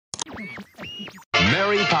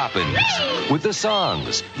Mary Poppins. With the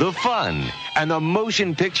songs, the fun, and the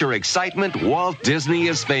motion picture excitement Walt Disney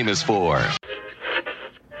is famous for.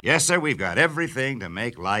 Yes, sir, we've got everything to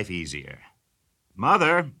make life easier.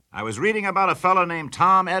 Mother, I was reading about a fellow named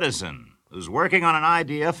Tom Edison who's working on an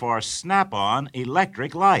idea for snap-on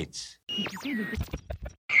electric lights.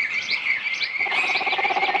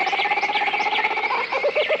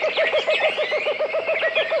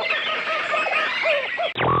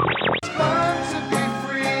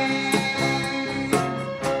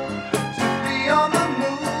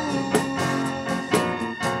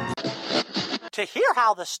 To hear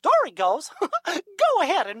how the story goes, go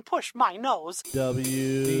ahead and push my nose.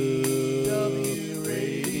 WDW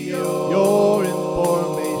Radio, your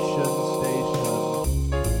information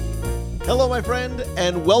station. Hello, my friend,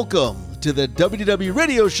 and welcome to the WDW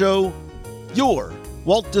Radio Show, your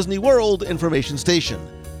Walt Disney World information station.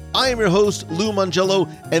 I am your host, Lou Mangello,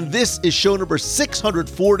 and this is show number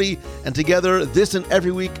 640, and together, this and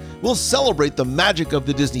every week, we'll celebrate the magic of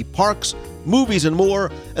the Disney parks, movies, and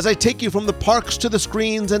more as I take you from the parks to the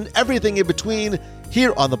screens and everything in between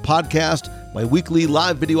here on the podcast, my weekly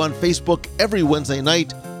live video on Facebook every Wednesday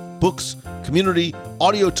night, books, community,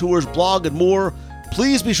 audio tours, blog, and more.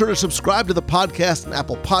 Please be sure to subscribe to the podcast on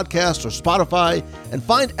Apple Podcasts or Spotify and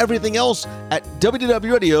find everything else at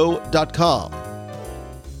WDWradio.com.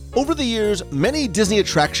 Over the years, many Disney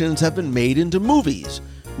attractions have been made into movies,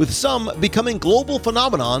 with some becoming global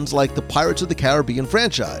phenomenons like the Pirates of the Caribbean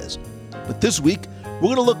franchise. But this week, we're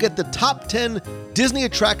going to look at the top 10 Disney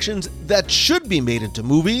attractions that should be made into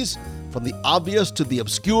movies. From the obvious to the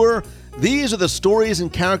obscure, these are the stories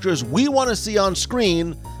and characters we want to see on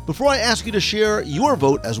screen. Before I ask you to share your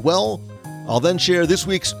vote as well, I'll then share this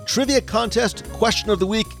week's trivia contest question of the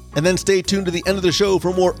week, and then stay tuned to the end of the show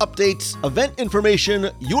for more updates, event information,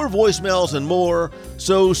 your voicemails, and more.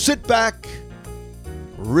 So sit back,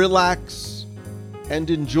 relax, and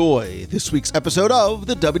enjoy this week's episode of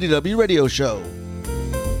the WDW Radio Show.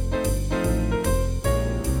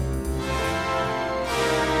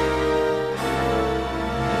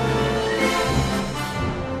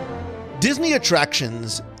 Disney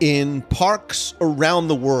attractions in parks around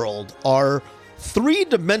the world are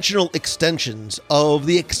three-dimensional extensions of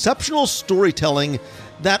the exceptional storytelling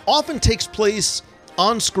that often takes place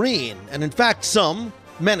on screen. And in fact,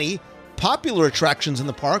 many popular attractions in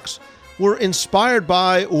the parks were inspired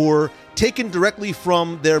by or taken directly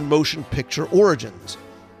from their motion picture origins.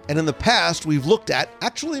 And in the past, we've looked at,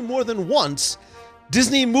 actually more than once,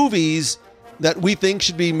 Disney movies that we think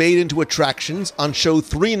should be made into attractions on show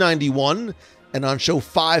 391 and on show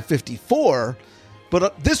 554.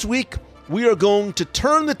 But this week, we are going to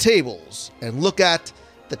turn the tables and look at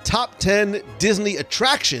the top 10 Disney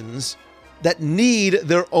attractions that need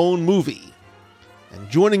their own movie. And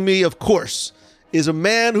joining me, of course, is a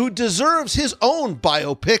man who deserves his own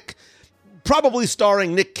biopic, probably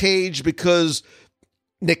starring Nick Cage, because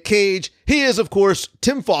Nick Cage, he is, of course,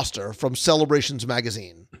 Tim Foster from Celebrations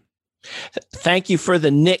Magazine. Thank you for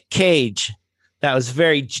the Nick Cage. That was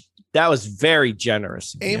very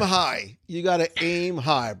generous. Aim high. You got to aim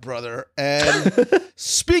high, brother. And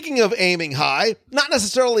speaking of aiming high, not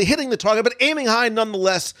necessarily hitting the target, but aiming high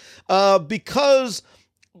nonetheless, because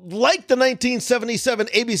like the 1977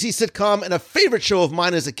 ABC sitcom and a favorite show of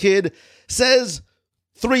mine as a kid, says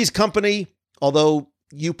Three's Company, although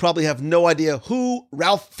you probably have no idea who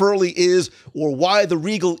Ralph Furley is or why the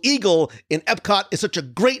Regal Eagle in Epcot is such a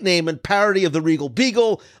great name and parody of the Regal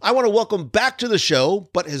Beagle. I want to welcome back to the show,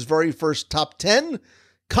 but his very first top 10,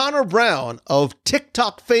 Connor Brown of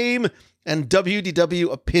TikTok fame and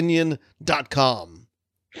WDWopinion.com.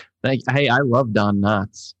 Hey, I love Don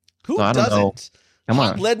Knotts. Who so doesn't? Come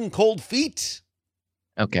Hot on. lead and cold feet.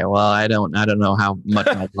 Okay, well, I don't know how much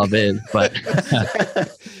my love is, but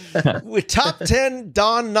with top 10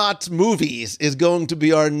 Don Knotts movies is going to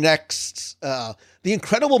be our next. The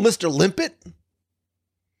Incredible Mr. Limpet.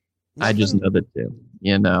 I just know the two.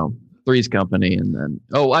 Three's Company, and then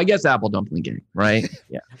I guess Apple Dumpling Gang, right?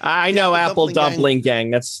 Yeah, I know Apple Dumpling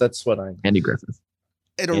Gang. That's what I. Andy Griffith.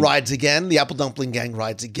 It rides again. The Apple Dumpling Gang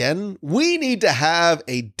rides again. We need to have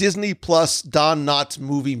a Disney Plus Don Knotts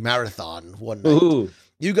movie marathon one night. Ooh.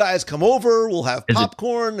 You guys come over. We'll have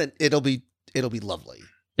popcorn, and it'll be lovely.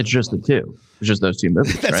 It's just the two. It's just those two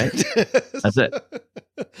movies, right? That's it.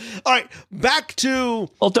 All right, back to...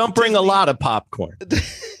 Well, don't bring a lot of popcorn.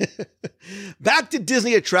 Back to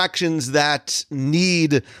Disney attractions that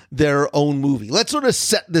need their own movie. Let's sort of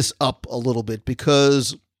set this up a little bit,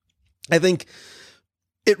 because I think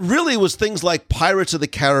it really was things like Pirates of the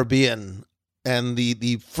Caribbean and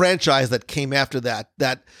the franchise that came after that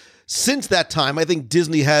since that time, I think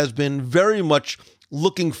Disney has been very much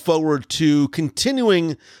looking forward to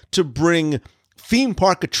continuing to bring theme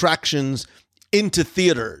park attractions into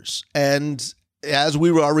theaters. And as we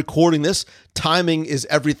are recording this, timing is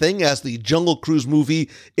everything. As the Jungle Cruise movie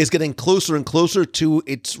is getting closer and closer to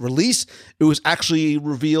its release, it was actually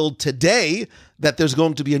revealed today that there's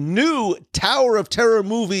going to be a new Tower of Terror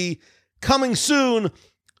movie coming soon,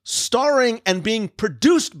 starring and being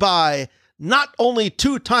produced by not only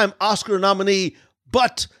two-time Oscar nominee,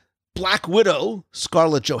 but Black Widow,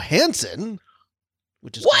 Scarlett Johansson,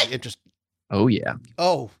 which is kind of interesting. Oh, yeah.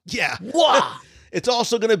 Oh, yeah. Wow. It's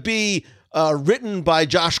also going to be written by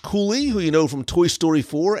Josh Cooley, who you know from Toy Story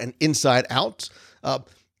 4 and Inside Out.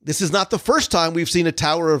 This is not the first time we've seen a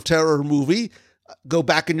Tower of Terror movie. Go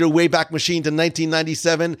back in your Wayback Machine to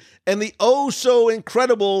 1997, and the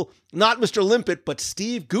oh-so-incredible, not Mr. Limpet, but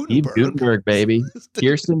Steve Guttenberg. Steve Guttenberg, baby.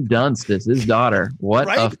 Kirsten Dunst is his daughter. What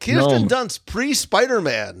a Kirsten film. Dunst,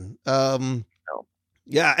 pre-Spider-Man.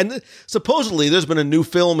 Yeah, and supposedly there's been a new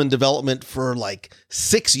film in development for like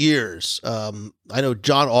 6 years. I know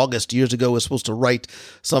John August years ago was supposed to write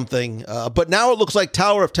something, but now it looks like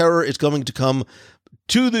Tower of Terror is going to come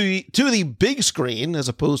to the big screen as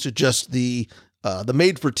opposed to just the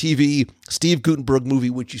made-for-TV Steve Guttenberg movie,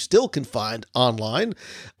 which you still can find online.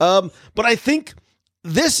 But I think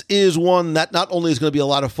this is one that not only is going to be a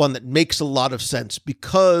lot of fun, that makes a lot of sense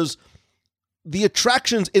because the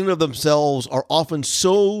attractions in and of themselves are often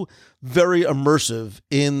so very immersive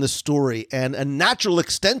in the story, and a natural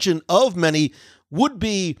extension of many would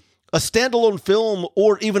be a standalone film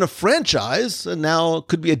or even a franchise. And now it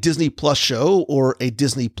could be a Disney Plus show or a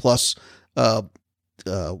Disney Plus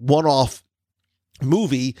one-off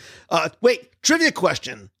movie. Wait, trivia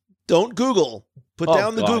question. Don't Google. Put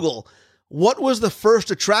down the Google. What was the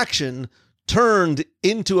first attraction turned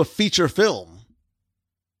into a feature film?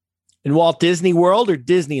 In Walt Disney World or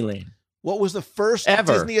Disneyland? What was the first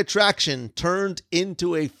Disney attraction turned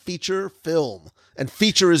into a feature film? And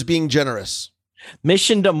feature is being generous.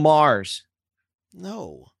 Mission to Mars.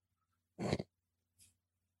 No.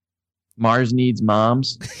 Mars Needs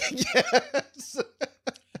Moms. Yes.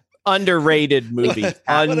 Underrated movie.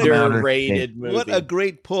 Underrated movie. What a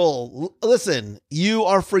great pull. Listen, you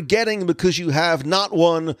are forgetting because you have not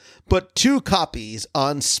one, but two copies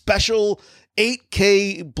on special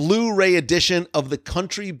 8K Blu-ray edition of The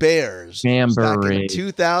Country Bears back in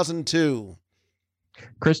 2002.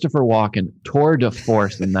 Christopher Walken, tour de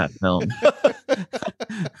force in that film.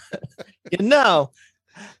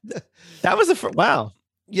 That was wow.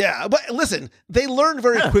 Yeah, but listen, they learned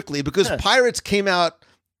very quickly because Pirates came out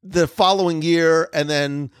the following year, and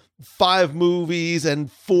then 5 movies and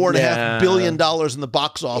 $4.5 billion in the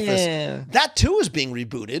box office. Yeah. That too is being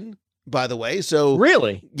rebooted, by the way. So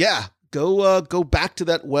really, yeah, go back to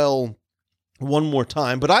that well one more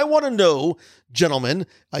time. But I want to know, gentlemen,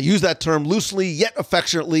 I use that term loosely yet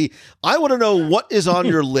affectionately. I want to know what is on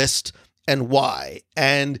your list and why.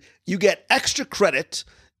 And you get extra credit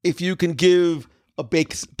if you can give a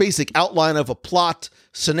basic outline of a plot,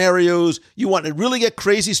 scenarios. You want to really get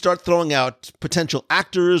crazy, start throwing out potential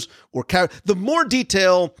actors or characters. The more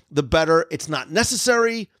detail, the better. It's not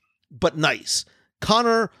necessary, but nice.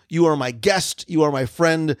 Connor, you are my guest, you are my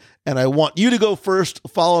friend, and I want you to go first,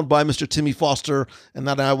 followed by Mr. Timmy Foster, and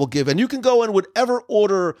then I will give. And you can go in whatever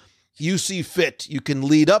order you see fit. You can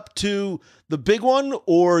lead up to the big one,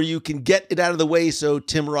 or you can get it out of the way so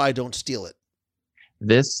Tim or I don't steal it.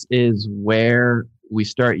 This is where we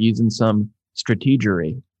start using some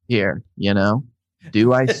strategery here, you know?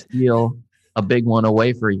 Do I steal a big one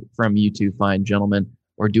away from you two fine gentlemen,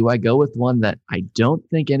 or do I go with one that I don't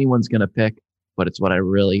think anyone's going to pick, but it's what I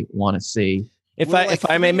really want to see? If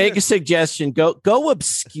I may make a suggestion, go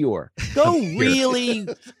obscure.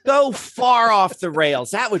 Go far off the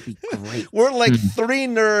rails. That would be great. We're like 3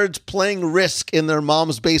 nerds playing Risk in their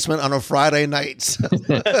mom's basement on a Friday night.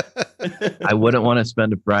 I wouldn't want to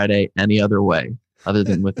spend a Friday any other way other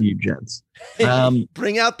than with you gents.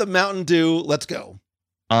 Bring out the Mountain Dew. Let's go.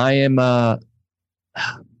 I am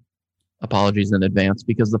apologies in advance,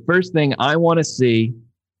 because the first thing I want to see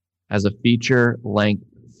as a feature-length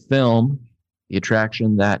film, the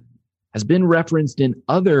attraction that has been referenced in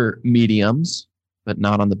other mediums, but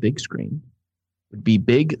not on the big screen, would be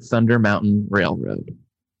Big Thunder Mountain Railroad.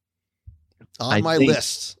 On my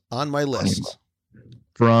list. I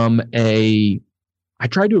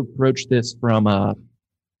tried to approach this from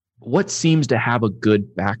what seems to have a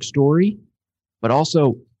good backstory, but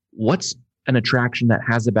also what's an attraction that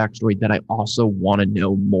has a backstory that I also want to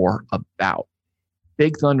know more about.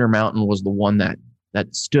 Big Thunder Mountain was the one that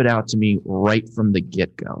stood out to me right from the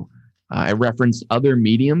get-go. I referenced other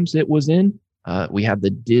mediums it was in, We had the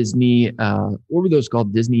Disney, what were those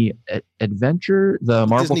called? Disney Adventure, the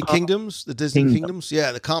Marvel Disney Kingdoms, the Disney Kingdoms.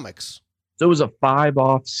 Yeah, the comics. So it was a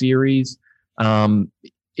 5-off series.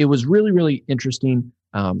 It was really, really interesting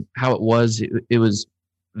how it was. It was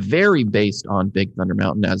very based on Big Thunder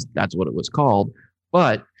Mountain, as that's what it was called.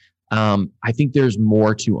 But I think there's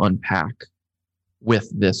more to unpack with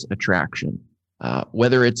this attraction.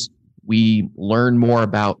 Whether it's we learn more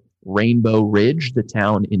about Rainbow Ridge, the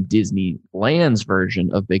town in Disneyland's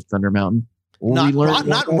version of Big Thunder Mountain.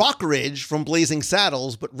 Not Rock Ridge from Blazing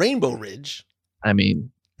Saddles, but Rainbow Ridge. I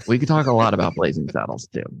mean, we could talk a lot about Blazing Saddles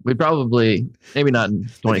too. We probably, maybe not in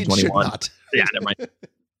 2021. Yeah, never mind.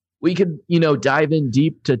 We could, dive in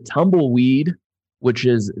deep to Tumbleweed, which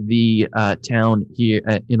is the town here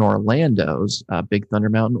in Orlando's Big Thunder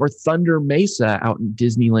Mountain, or Thunder Mesa out in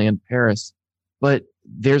Disneyland Paris. But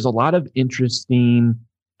there's a lot of interesting,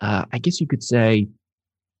 I guess you could say,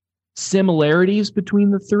 similarities between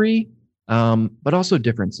the three, but also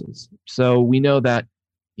differences. So we know that,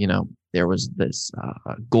 there was this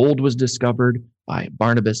gold was discovered by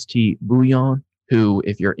Barnabas T. Bouillon, who,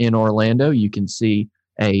 if you're in Orlando, you can see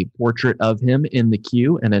a portrait of him in the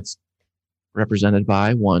queue, and it's represented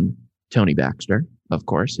by one Tony Baxter. Of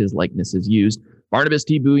course, his likeness is used. Barnabas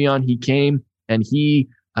T. Bouillon, he came and he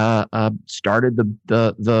started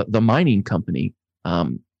the mining company.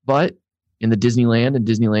 But in the Disneyland and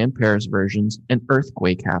Disneyland Paris versions, an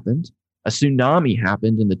earthquake happened. A tsunami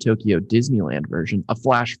happened in the Tokyo Disneyland version. A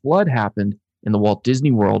flash flood happened in the Walt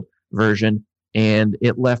Disney World version, and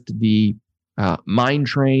it left the mine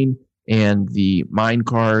train and the mine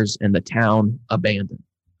cars and the town abandoned,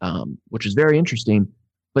 which is very interesting.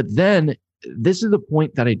 But then this is the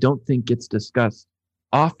point that I don't think gets discussed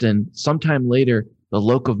often. Sometime later, the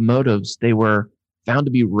locomotives, they were found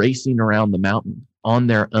to be racing around the mountain on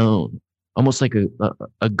their own, almost like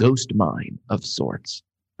a ghost mine of sorts,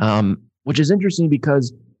 which is interesting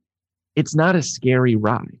because it's not a scary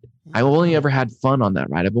ride. I've only ever had fun on that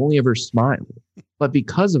ride. I've only ever smiled. But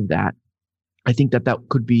because of that, I think that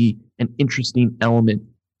could be an interesting element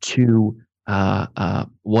to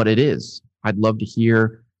what it is. I'd love to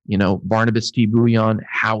hear, Barnabas T. Bouillon,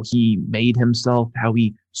 how he made himself, how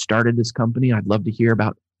he started this company. I'd love to hear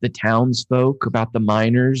about the townsfolk, about the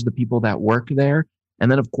miners, the people that work there.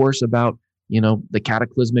 And then, of course, about, the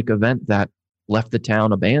cataclysmic event that left the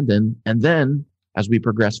town abandoned. And then, as we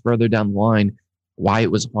progress further down the line, why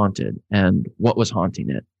it was haunted and what was haunting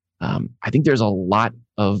it. I think there's a lot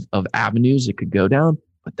of avenues it could go down,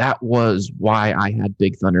 but that was why I had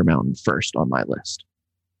Big Thunder Mountain first on my list.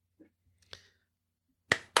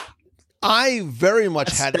 I very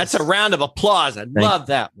much had this. That's a round of applause. I love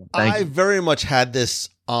that one. I very much had this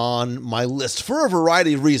on my list for a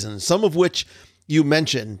variety of reasons, some of which you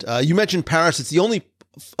mentioned. You mentioned Paris. It's the only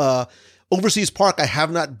overseas park I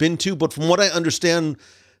have not been to, but from what I understand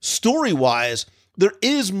story-wise, it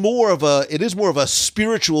is more of a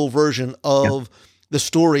spiritual version of the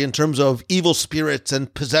story in terms of evil spirits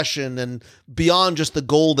and possession and beyond just the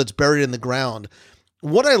gold that's buried in the ground.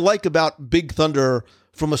 What I like about Big Thunder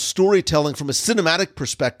from a storytelling, from a cinematic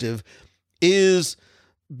perspective, is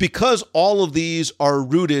because all of these are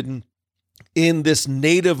rooted in this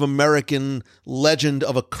Native American legend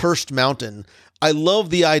of a cursed mountain. I love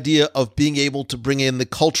the idea of being able to bring in the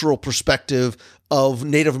cultural perspective of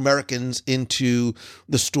Native Americans into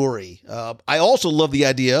the story. I also love the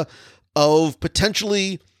idea of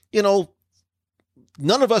potentially, none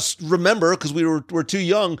of us remember because we're too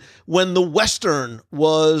young, when the Western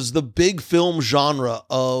was the big film genre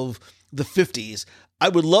of the 50s. I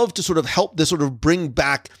would love to sort of help this sort of bring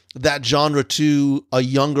back that genre to a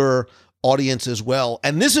younger audience as well.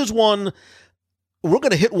 And this is one, we're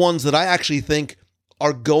going to hit ones that I actually think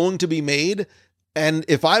are going to be made. And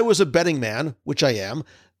if I was a betting man, which I am,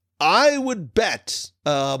 I would bet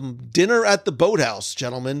dinner at the boathouse,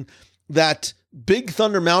 gentlemen, that Big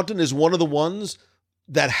Thunder Mountain is one of the ones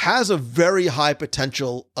that has a very high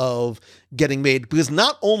potential of getting made, because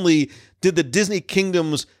not only did the Disney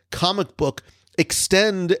Kingdoms comic book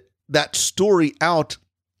extend that story out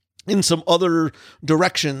in some other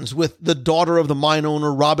directions with the daughter of the mine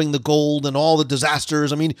owner robbing the gold and all the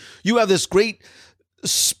disasters. I mean, you have this great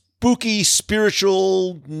spooky,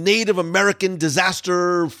 spiritual, Native American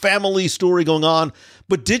disaster family story going on.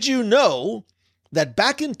 But did you know that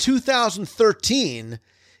back in 2013,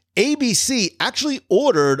 ABC actually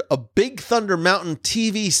ordered a Big Thunder Mountain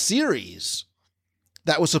TV series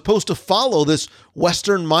that was supposed to follow this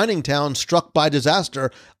Western mining town struck by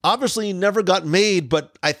disaster? Obviously never got made,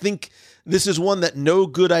 but I think this is one that no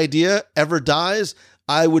good idea ever dies.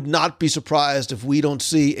 I would not be surprised if we don't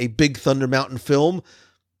see a Big Thunder Mountain film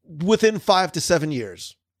within 5 to 7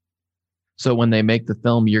 years. So when they make the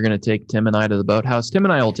film, you're going to take Tim and I to the boathouse. Tim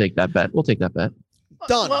and I will take that bet. We'll take that bet.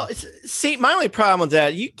 Done. Well, see, my only problem with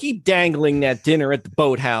that, you keep dangling that dinner at the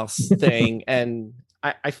boathouse thing, and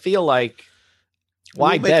I feel like,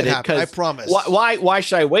 why We'll make bet it it? happen, I Because promise. why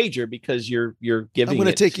should I wager? Because you're giving. I'm going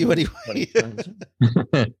to it take you 20 anyway. times.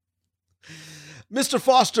 Mr.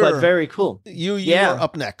 Foster, But very cool. you Yeah. are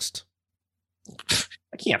up next.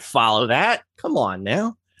 I can't follow that. Come on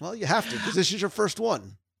now. Well, you have to, because this is your first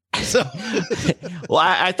one. So Well,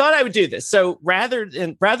 I thought I would do this. So rather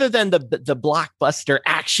than the blockbuster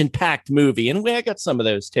action-packed movie, and I got some of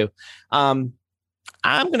those too, I'm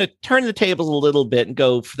going to turn the tables a little bit and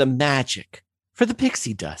go for the magic, for the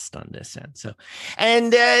pixie dust on this end. So,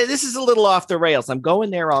 and this is a little off the rails. I'm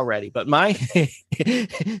going there already, but my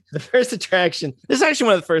the first attraction. This is actually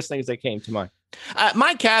one of the first things that came to mind.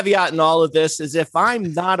 My caveat in all of this is if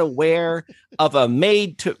I'm not aware of a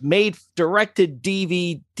directed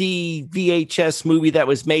DVD VHS movie that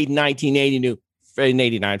was made in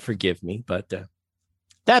 1989, forgive me. But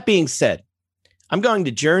that being said, I'm going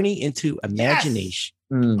to journey into imagination.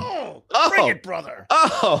 Oh, bring it, brother.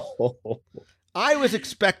 Oh, I was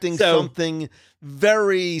expecting So- something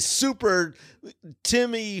very super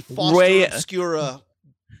Timmy Foster Way- Obscura.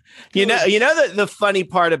 you know the funny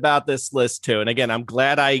part about this list too, and again, I'm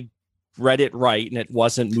glad I read it right and it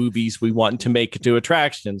wasn't movies we wanted to make into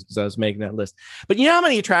attractions because I was making that list. But you know how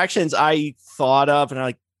many attractions I thought of and I'm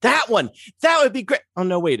like, that would be great. Oh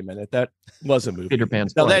no, wait a minute, that was a movie. Peter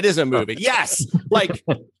Pan's No, Flight. that is a movie. Yes, like.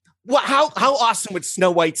 What? How awesome would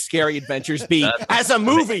Snow White's Scary Adventures be as a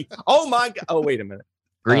movie? Oh my God! Oh wait a minute.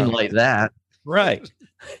 Green light that. Right.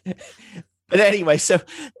 But anyway, so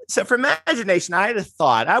for imagination, I had a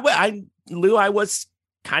thought. Lou, I was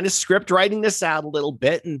kind of script writing this out a little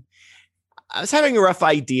bit, and I was having a rough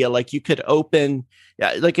idea. Like you could open,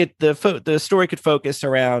 the story could focus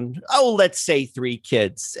around, let's say 3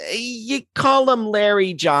 kids. You call them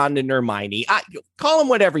Larry, John, and Hermione. Call them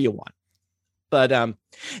whatever you want. But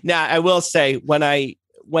now I will say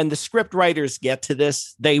when the script writers get to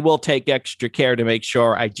this, they will take extra care to make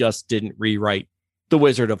sure I just didn't rewrite The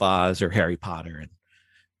Wizard of Oz or Harry Potter, and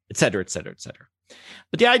et cetera, et cetera, et cetera.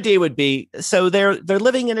 But the idea would be, so they're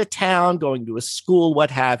living in a town, going to a school,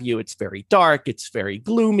 what have you. It's very dark. It's very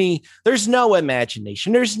gloomy. There's no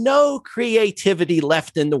imagination. There's no creativity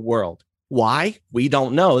left in the world. Why? We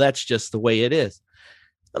don't know. That's just the way it is.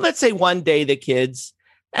 But let's say one day the kids,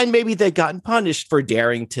 and maybe they've gotten punished for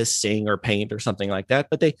daring to sing or paint or something like that,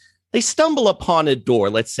 but they stumble upon a door.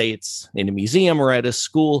 Let's say it's in a museum or at a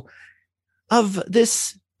school of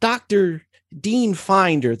this Dr. Dean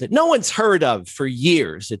Finder that no one's heard of for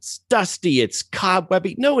years. It's dusty, it's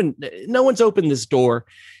cobwebby. No one's opened this door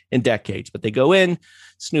in decades, but they go in,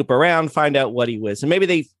 snoop around, find out what he was. And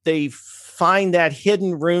maybe they find that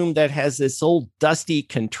hidden room that has this old dusty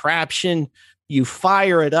contraption. You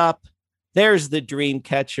fire it up. There's the dream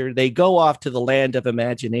catcher. They go off to the land of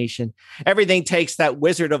imagination. Everything takes that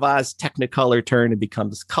Wizard of Oz Technicolor turn and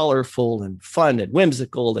becomes colorful and fun and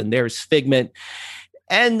whimsical. And there's Figment.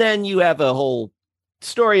 And then you have a whole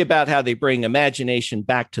story about how they bring imagination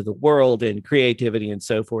back to the world and creativity and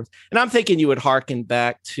so forth. And I'm thinking you would hearken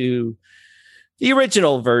back to the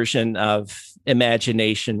original version of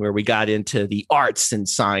Imagination, where we got into the arts and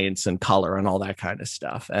science and color and all that kind of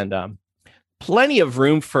stuff. And plenty of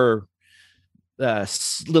room for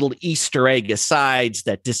little Easter egg asides,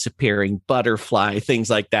 that disappearing butterfly, things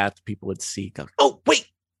like that people would see. Go, oh, wait,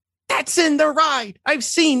 that's in the ride. I've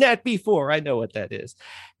seen that before. I know what that is.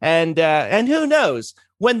 And who knows,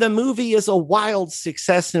 when the movie is a wild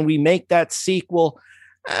success and we make that sequel,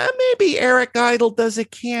 maybe Eric Idle does a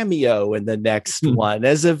cameo in the next one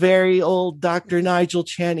as a very old Dr. Nigel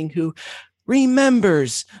Channing who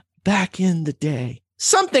remembers back in the day.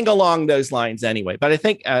 Something along those lines anyway. But I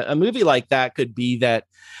think a movie like that could be that,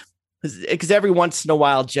 because every once in a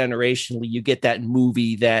while, generationally, you get that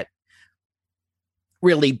movie that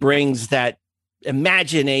really brings that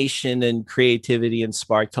imagination and creativity and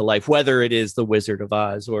spark to life, whether it is The Wizard of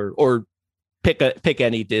Oz or pick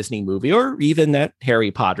any Disney movie, or even that Harry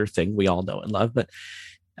Potter thing we all know and love. But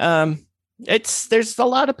there's a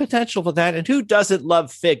lot of potential for that. And who doesn't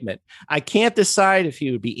love Figment? I can't decide if he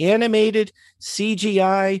would be animated,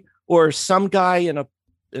 CGI, or some guy in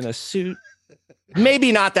a suit.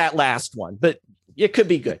 Maybe not that last one, but it could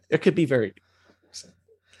be good. It could be very good.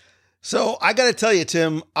 So I got to tell you,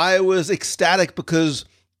 Tim, I was ecstatic because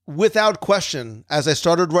without question, as I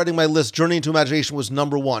started writing my list, Journey into Imagination was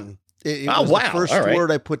number 1. It was the first word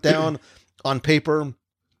I put down on paper.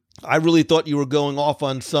 I really thought you were going off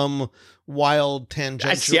on some wild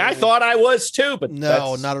tangential. See, I thought I was too, but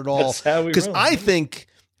no, not at all. Because I think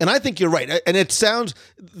you're right. And it sounds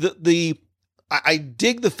I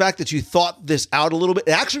dig the fact that you thought this out a little bit.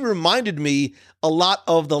 It actually reminded me a lot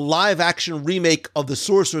of the live action remake of The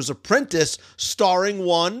Sorcerer's Apprentice, starring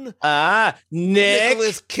one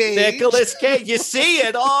Nicolas Cage. Nicolas Cage. You see,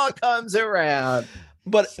 it all comes around.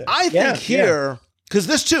 But I think here, because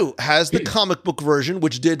this too has the comic book version,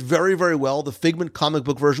 which did very, very well, the Figment comic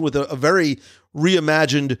book version with a very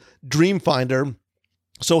reimagined Dreamfinder.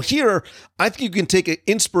 So here, I think you can take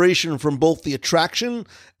inspiration from both the attraction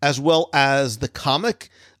as well as the comic.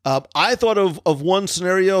 I thought of one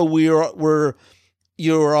scenario where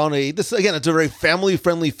you're on this again, it's a very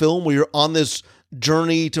family-friendly film where you're on this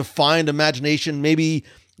journey to find imagination. Maybe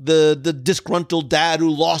the disgruntled dad who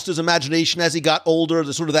lost his imagination as he got older,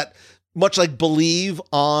 the sort of that, much like Believe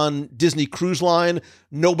on Disney Cruise Line,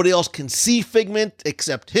 nobody else can see Figment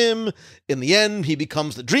except him. In the end, he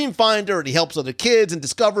becomes the Dreamfinder and he helps other kids and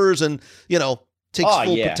discovers and, takes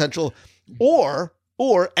full potential. Or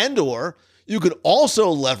you could also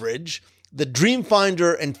leverage the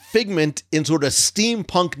Dreamfinder and Figment in sort of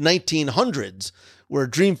steampunk 1900s, where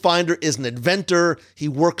Dreamfinder is an inventor. He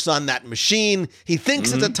works on that machine. He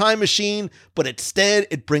thinks it's a time machine, but instead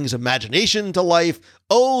it brings imagination to life.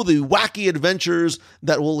 Oh, the wacky adventures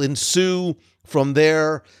that will ensue from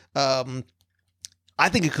there. I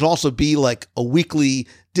think it could also be like a weekly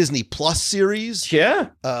Disney Plus series. Yeah.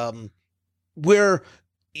 Where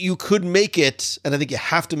you could make it, and I think you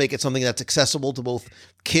have to make it something that's accessible to both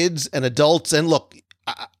kids and adults. And look,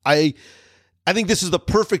 I think this is the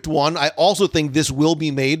perfect one. I also think this will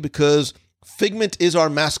be made because Figment is our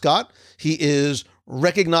mascot. He is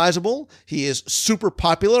recognizable. He is super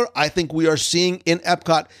popular. I think we are seeing in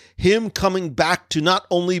Epcot him coming back to not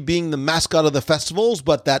only being the mascot of the festivals,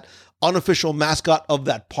 but that unofficial mascot of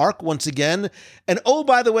that park once again. And oh,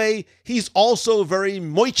 by the way, he's also very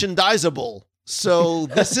merchandisable. So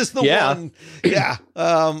this is the one. Yeah.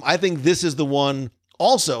 I think this is the one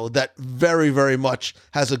also that very, very much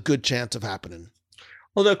has a good chance of happening.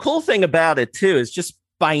 Well, the cool thing about it too is just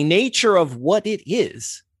by nature of what it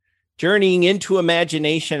is, journeying into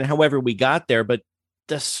imagination, however we got there, but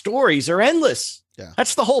the stories are endless. Yeah.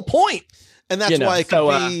 That's the whole point. And that's why it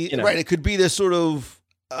could be, right, it could be this sort of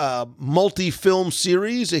multi-film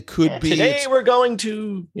series. It could be. Today we're going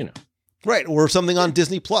to, Right, or something on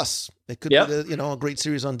Disney Plus. It could be, a great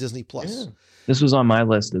series on Disney Plus. Yeah. This was on my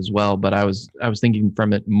list as well, but I was thinking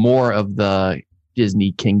from it more of the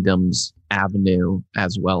Disney Kingdoms avenue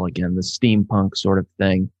as well. Again, the steampunk sort of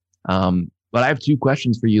thing. But I have two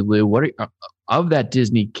questions for you, Lou. What are of that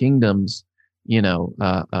Disney Kingdoms,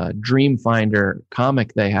 Dreamfinder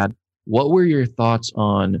comic they had? What were your thoughts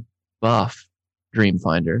on Buff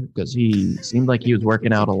Dreamfinder? Because he seemed like he was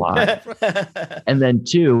working out a lot. And then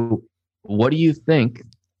two, what do you think,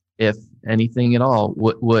 if anything at all,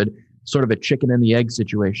 would sort of a chicken and the egg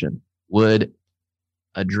situation? Would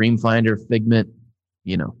a Dreamfinder Figment,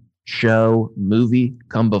 show, movie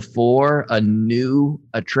come before a new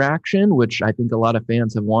attraction, which I think a lot of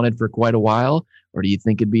fans have wanted for quite a while? Or do you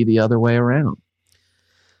think it'd be the other way around?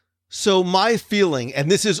 So my feeling,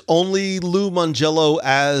 and this is only Lou Mongello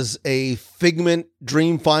as a Figment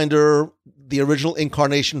Dreamfinder, the original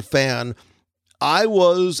incarnation fan, I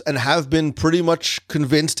was and have been pretty much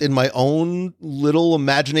convinced in my own little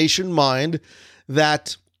imagination mind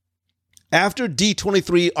that after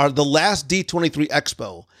D23, or the last D23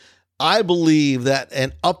 Expo, I believe that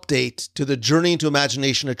an update to the Journey into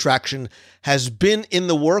Imagination attraction has been in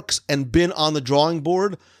the works and been on the drawing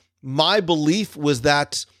board. My belief was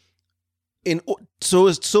that so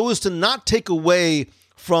as to not take away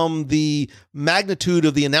from the magnitude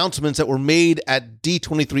of the announcements that were made at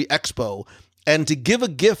D23 Expo, and to give a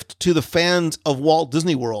gift to the fans of Walt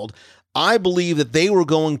Disney World, I believe that they were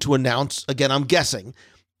going to announce, again, I'm guessing,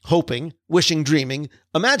 hoping, wishing, dreaming,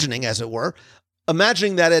 imagining, as it were,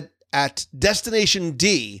 imagining that at Destination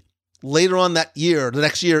D, later on that year, the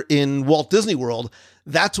next year in Walt Disney World,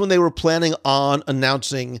 that's when they were planning on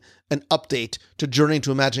announcing an update to Journey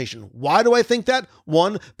into Imagination. Why do I think that?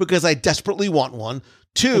 One, because I desperately want one.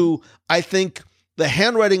 Two, I think the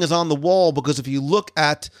handwriting is on the wall, because if you look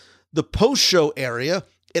at the post-show area,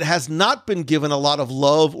 it has not been given a lot of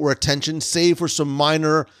love or attention, save for some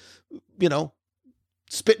minor,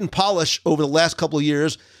 spit and polish over the last couple of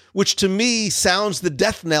years, which to me sounds the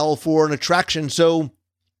death knell for an attraction. So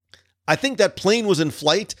I think that plane was in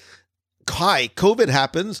flight. COVID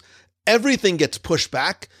happens. Everything gets pushed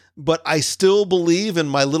back, but I still believe in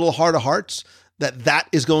my little heart of hearts that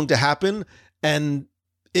is going to happen. And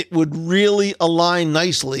it would really align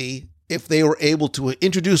nicely if they were able to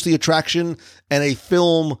introduce the attraction and a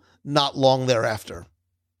film not long thereafter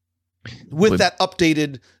with that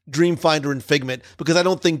updated Dreamfinder and Figment, because I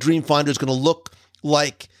don't think Dreamfinder is going to look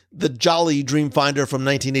like the jolly Dreamfinder from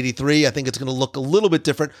 1983. I think it's going to look a little bit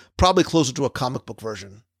different, probably closer to a comic book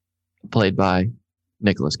version. Played by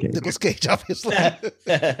Nicolas Cage. Nicolas Cage, obviously.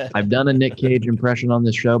 I've done a Nick Cage impression on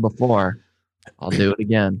this show before. I'll do it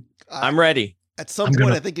again. I'm ready. At some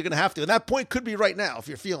point, I think you're going to have to. And that point could be right now if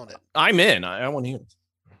you're feeling it. I'm in. I want to hear it.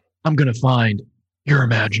 I'm going to find your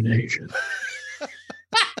imagination.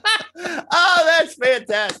 Oh, that's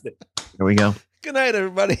fantastic. There we go. Good night,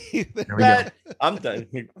 everybody. There we go. I'm done.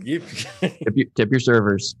 Tip your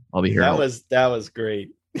servers. I'll be here. That was great.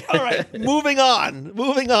 All right, moving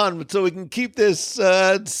on. So we can keep this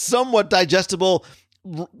somewhat digestible.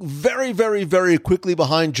 Very, very, very quickly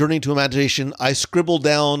behind Journey to Imagination, I scribbled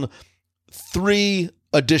down 3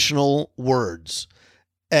 additional words.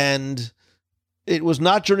 And it was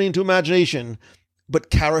not Journey into Imagination, but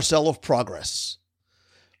Carousel of Progress.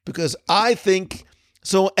 Because I think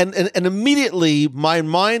so, and immediately my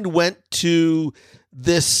mind went to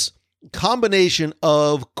this combination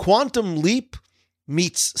of Quantum Leap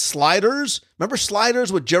meets Sliders. Remember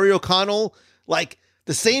Sliders with Jerry O'Connell? Like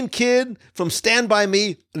the same kid from Stand By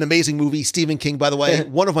Me, an amazing movie, Stephen King, by the way,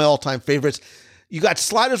 one of my all-time favorites. You got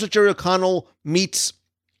Sliders with Jerry O'Connell meets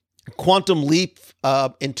Quantum Leap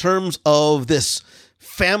in terms of this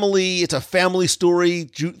family. It's a family story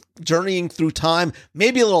journeying through time.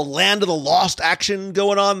 Maybe a little Land of the Lost action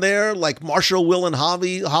going on there, like Marshall, Will, and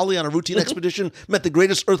Holly on a routine expedition met the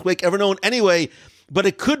greatest earthquake ever known. Anyway, but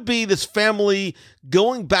it could be this family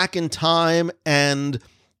going back in time and,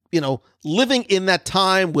 living in that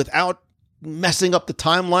time without messing up the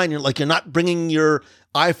timeline. You're not bringing your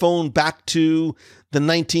iPhone back to the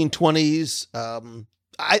 1920s.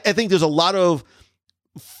 I think there's a lot of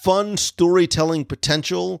fun storytelling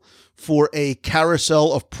potential for a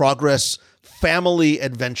Carousel of Progress family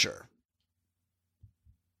adventure.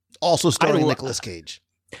 Also starring Nicolas Cage.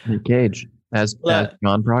 Nick Cage as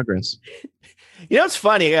John Progress. It's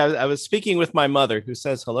funny. I was speaking with my mother, who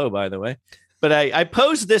says hello, by the way. But I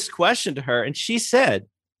posed this question to her, and she said,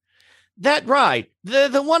 "That ride,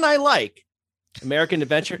 the one I like, American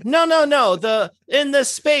Adventure? No, the in the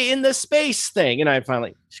space thing." And I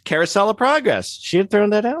finally, Carousel of Progress. She had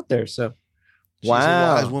thrown that out there. So, She's a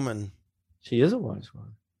wise woman. She is a wise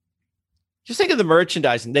woman. Just think of the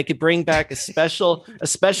merchandising. They could bring back a special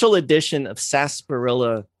edition of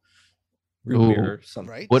sarsaparilla root beer or something.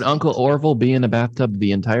 Right? Would Uncle Orville be in a bathtub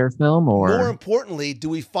the entire film, or more importantly, do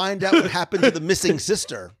we find out what happened to the missing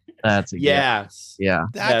sister? That's yes. Yeah.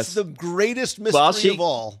 That's the greatest mystery of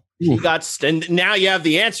all. She got, and now you have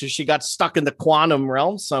the answer. She got stuck in the quantum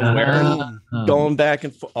realm somewhere, going back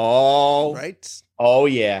and forth. Oh, right. Oh,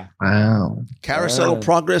 yeah. Wow. Carousel of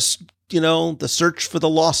Progress, the search for the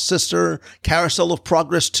lost sister, Carousel of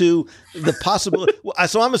Progress 2, the possibility.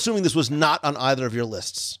 So I'm assuming this was not on either of your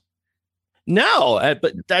lists. No,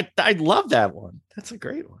 but I love that one. That's a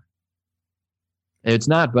great one. It's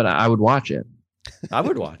not, but I would watch it. I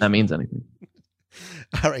would watch. That means anything.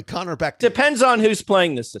 All right, Connor, back to Depends on who's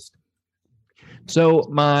playing the system. So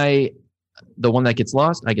the one that gets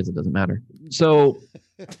lost, I guess it doesn't matter. So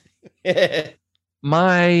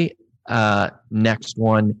my next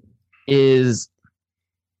one is,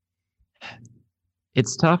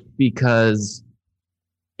 it's tough because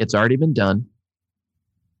it's already been done,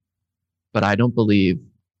 but I don't believe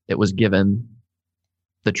it was given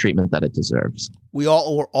the treatment that it deserves. We're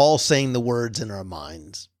all saying the words in our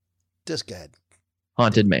minds. Just go ahead.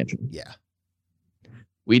 Haunted Mansion. Yeah.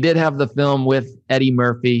 We did have the film with Eddie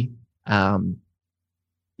Murphy.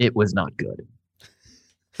 It was not good.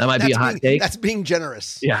 That might be a hot take. That's being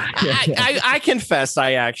generous. Yeah. I confess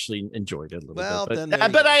I actually enjoyed it a little bit.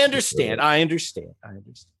 But I understand. I understand.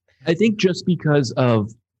 I think just because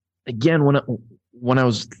of, again, when I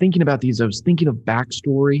was thinking about these, I was thinking of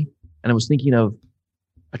backstory, and I was thinking of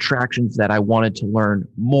attractions that I wanted to learn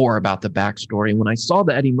more about the backstory. And when I saw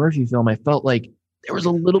the Eddie Murphy film, I felt like there was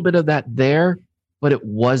a little bit of that there, but it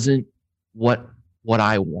wasn't what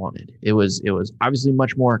I wanted. It was obviously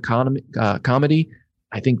much more comedy.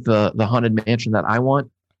 I think the Haunted Mansion that I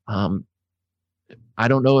want, I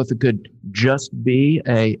don't know if it could just be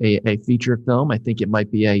a feature film. I think it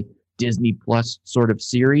might be a Disney Plus sort of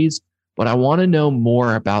series, but I want to know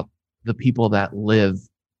more about the people that live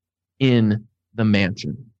in the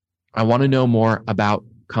mansion. I want to know more about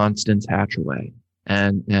Constance Hatchaway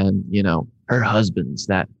and her husbands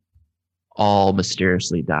that all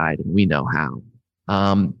mysteriously died, and we know how.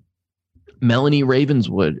 Melanie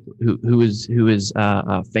Ravenswood, who is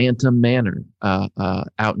Phantom Manor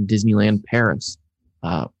out in Disneyland Paris.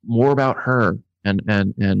 More about her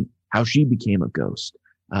and how she became a ghost.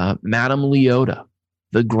 Madame Leota,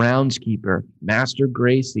 the groundskeeper, Master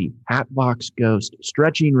Gracie, Hatbox Ghost,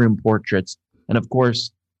 stretching room portraits, and of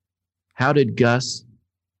course, how did Gus,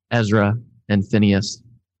 Ezra, and Phineas,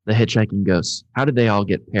 the hitchhiking ghosts, how did they all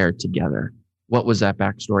get paired together? What was that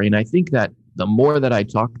backstory? And I think that the more that I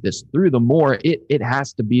talk this through, the more it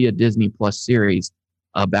has to be a Disney Plus series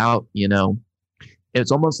about,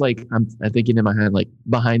 it's almost like I'm thinking in my head, like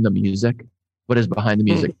behind the music. What is behind the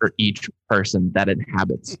music for each person that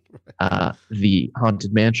inhabits the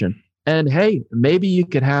Haunted Mansion? And hey, maybe you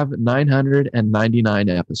could have 999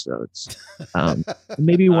 episodes.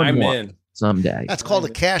 Maybe one more someday. That's called a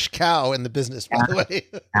cash cow in the business, by the way.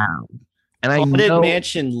 And Haunted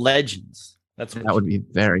Mansion Legends. That would be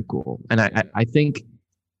very cool. And I think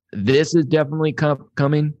this is definitely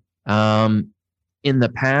coming. In the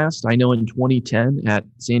past, I know in 2010 at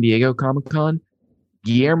San Diego Comic-Con,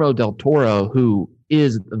 Guillermo del Toro, who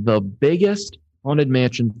is the biggest Haunted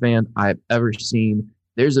Mansion fan I've ever seen,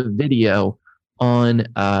 there's a video on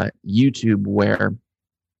YouTube where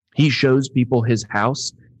he shows people his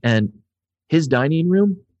house, and his dining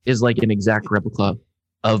room is like an exact replica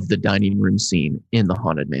of the dining room scene in the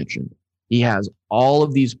Haunted Mansion. He has all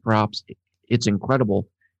of these props. It's incredible.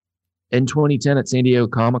 In 2010 at San Diego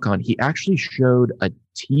Comic-Con, he actually showed a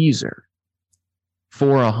teaser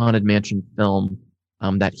for a Haunted Mansion film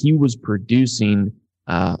that he was producing,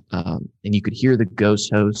 and you could hear the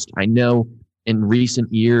ghost host. I know in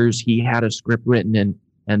recent years he had a script written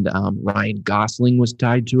and Ryan Gosling was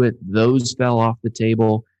tied to it. Those fell off the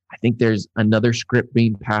table. I think there's another script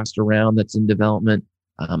being passed around that's in development.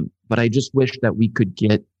 But I just wish that we could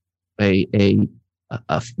get a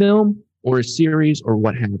film or a series or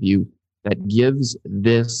what have you that gives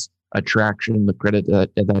this attraction the credit that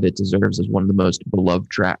it deserves as one of the most beloved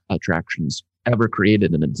attractions ever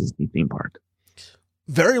created in a Disney theme park.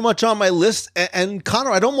 Very much on my list. And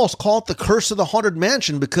Connor, I'd almost call it the curse of the Haunted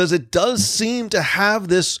Mansion because it does seem to have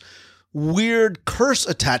this weird curse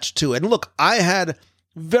attached to it. And look, I had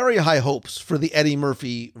very high hopes for the Eddie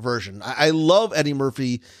Murphy version. I love Eddie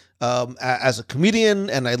Murphy as a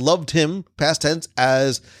comedian, and I loved him, past tense,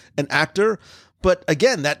 as an actor. But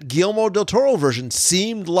again, that Guillermo del Toro version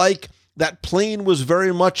seemed like that plane was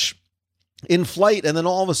very much in flight, and then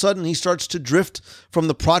all of a sudden he starts to drift from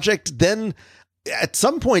the project. Then at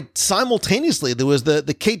some point, simultaneously, there was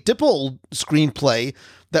the Kate Dippold screenplay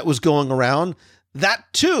that was going around. That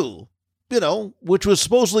too, which was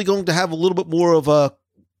supposedly going to have a little bit more of a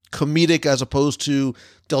comedic as opposed to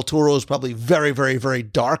Del Toro's probably very, very, very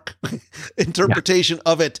dark interpretation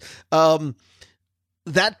of it.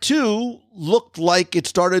 That too looked like it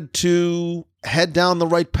started to head down the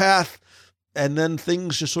right path, and then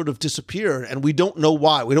things just sort of disappeared, and we don't know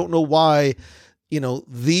why. We don't know why,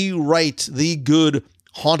 the good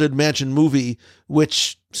Haunted Mansion movie,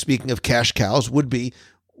 which, speaking of cash cows, would be,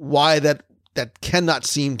 why that cannot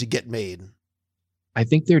seem to get made. I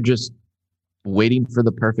think they're just waiting for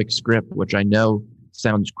the perfect script, which I know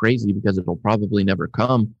sounds crazy because it'll probably never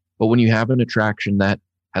come. But when you have an attraction that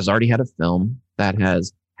has already had a film, that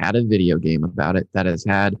has had a video game about it, that has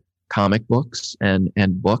had comic books and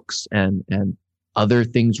books and other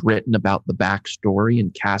things written about the backstory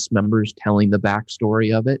and cast members telling the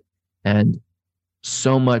backstory of it, and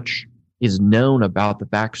so much is known about the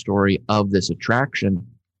backstory of this attraction,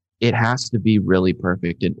 it has to be really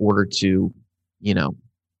perfect in order to,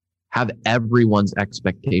 have everyone's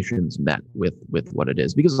expectations met with what it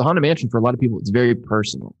is. Because the Haunted Mansion, for a lot of people, it's very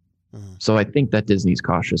personal. Mm-hmm. So I think that Disney's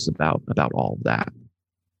cautious about all of that.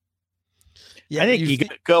 Yeah, I think you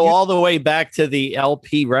go all the way back to the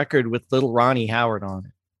LP record with Little Ronnie Howard on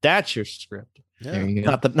it. That's your script. Yeah. There you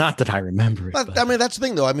go. Not that I remember it. But, I mean, that's the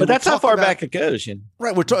thing, though. But that's how far back it goes.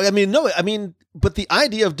 Right. We're talking. But the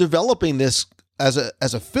idea of developing this as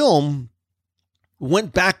a film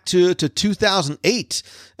went back to 2008,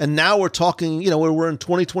 and now we're talking. We're in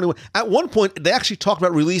 2021. At one point, they actually talked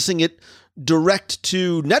about releasing it direct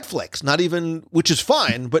to Netflix. Not even, which is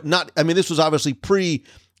fine, but not. I mean, this was obviously pre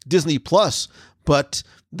Disney Plus, but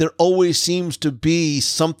there always seems to be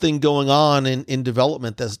something going on in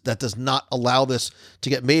development that does not allow this to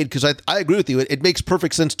get made. Because I agree with you. It makes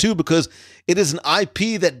perfect sense, too, because it is an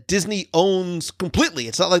IP that Disney owns completely.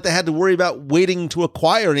 It's not like they had to worry about waiting to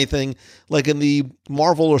acquire anything like in the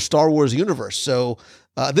Marvel or Star Wars universe. So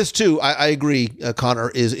this, too, I agree,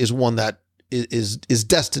 Connor, is one that is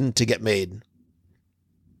destined to get made.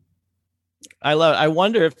 I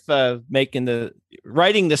wonder if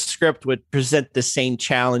writing the script would present the same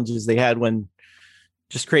challenges they had when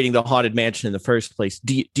just creating the Haunted Mansion in the first place.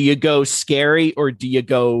 Do you go scary or do you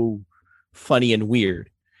go funny and weird?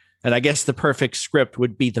 And I guess the perfect script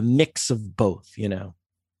would be the mix of both,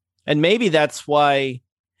 And maybe that's why,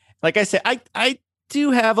 like I said, I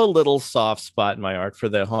do have a little soft spot in my heart for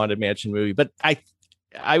the Haunted Mansion movie, but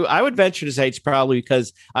I would venture to say it's probably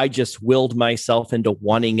because I just willed myself into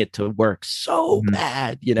wanting it to work so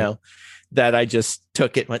bad, that I just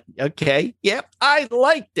took it and went, okay, yep, I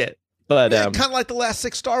liked it. But kind of like the last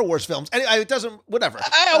 6 Star Wars films. Anyway, it doesn't, whatever.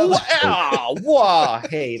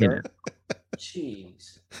 Hater.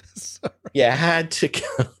 Jeez. Sorry. Yeah, had to go.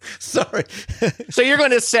 Sorry. So you're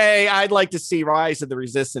going to say I'd like to see Rise of the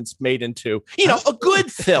Resistance made into, a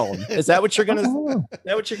good film. Is that what you're going to? Is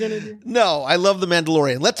that what you're going to do? No, I love The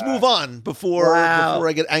Mandalorian. Let's move on before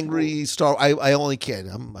I get angry. I only kid.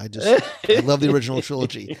 I love the original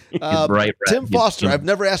trilogy. Right, Tim Foster. I've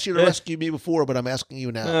never asked you to rescue me before, but I'm asking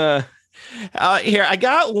you now. Here I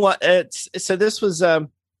got one. So this was I'm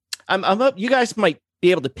up. You guys might be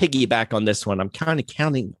able to piggyback on this one. I'm kind of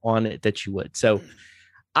counting on it that you would. So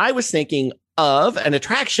I was thinking of an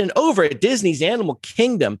attraction over at Disney's Animal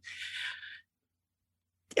Kingdom.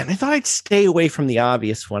 And I thought I'd stay away from the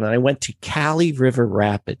obvious one. And I went to Cali River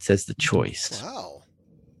Rapids as the choice. Wow.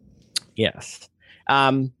 Yes.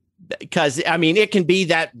 Because, it can be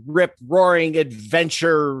that rip-roaring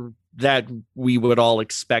adventure that we would all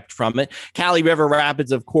expect from it. Cali River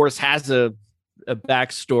Rapids, of course, has a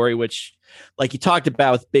backstory, which, like you talked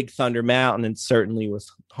about with Big Thunder Mountain and certainly with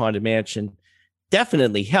Haunted Mansion,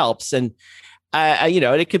 definitely helps. And,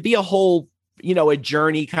 it could be a whole, a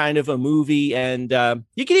journey kind of a movie. And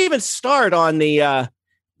you can even start on the,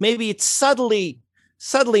 maybe it's subtly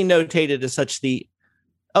notated as such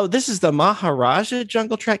this is the Maharaja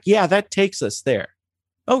Jungle Trek. Yeah, that takes us there.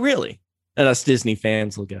 Oh, really? And us Disney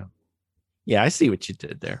fans will go, yeah, I see what you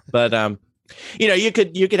did there. But, you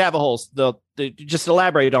could have a whole, just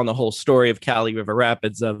elaborate on the whole story of Cali River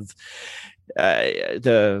Rapids, of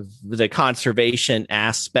the conservation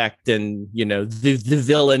aspect, and the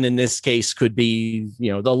villain in this case could be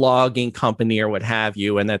the logging company or what have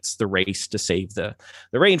you, and that's the race to save the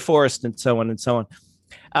rainforest and so on and so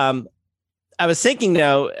on. I was thinking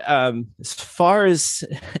now, as far as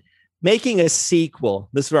making a sequel,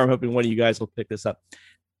 this is where I'm hoping one of you guys will pick this up.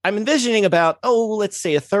 I'm envisioning about, let's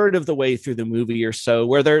say a third of the way through the movie or so,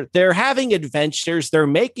 where they're having adventures, they're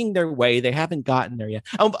making their way, they haven't gotten there yet.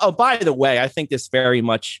 Oh, by the way, I think this very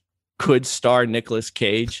much could star Nicolas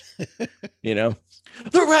Cage. The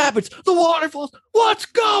rapids, the waterfalls, what's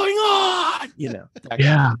going on?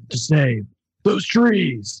 Yeah, to save those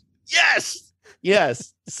trees.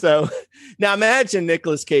 Yes. So now imagine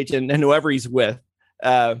Nicolas Cage and whoever he's with.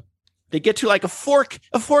 They get to like a fork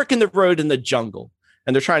in the road in the jungle.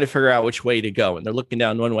 And they're trying to figure out which way to go. And they're looking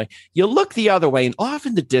down one way. You look the other way, and off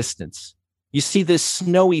in the distance, you see this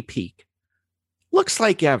snowy peak. Looks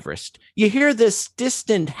like Everest. You hear this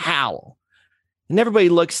distant howl. And everybody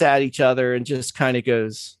looks at each other and just kind of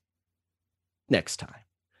goes, next time.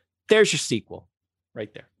 There's your sequel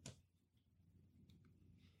right there.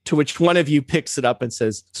 To which one of you picks it up and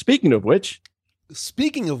says, speaking of which,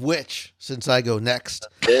 since I go next,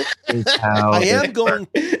 I am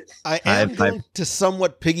going to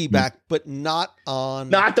somewhat piggyback, but not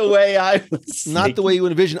the way you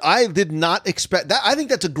would envision. I did not expect that. I think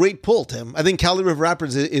that's a great pull, Tim. I think Cali River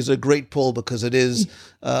Rapids is a great pull because it is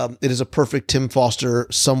a perfect Tim Foster,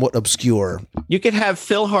 somewhat obscure. You could have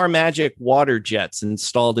PhilharMagic water jets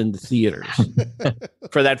installed in the theaters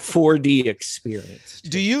for that 4D experience.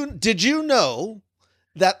 Did you know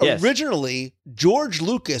that originally George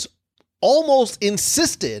Lucas almost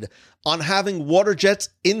insisted on having water jets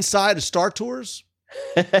inside of Star Tours?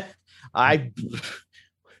 For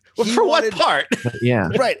what part? Yeah.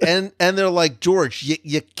 Right. And they're like, George,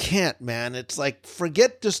 you can't, man. It's like,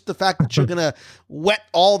 forget just the fact that you're going to wet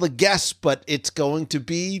all the guests, but it's going to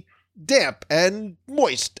be damp and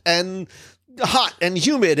moist and hot and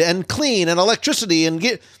humid and clean and electricity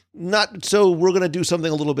and not so we're going to do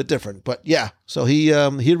something a little bit different. But yeah, so he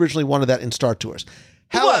originally wanted that in Star Tours.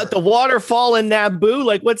 However, the waterfall in Naboo,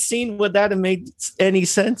 like what scene would that have made any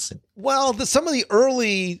sense? Well, some of the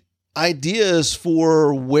early ideas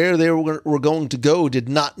for where they were going to go did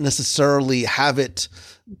not necessarily have it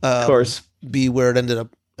of course be where it ended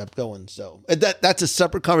up going. So that's a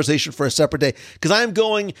separate conversation for a separate day, because I am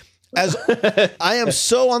going as I am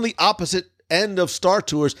so on the opposite end of Star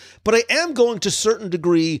Tours, but I am going to a certain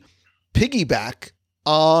degree piggyback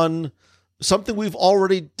on something we've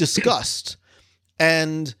already discussed.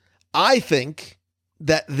 And I think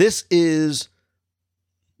that this is,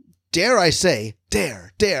 dare I say,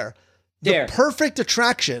 the Dare. perfect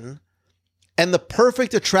attraction, and the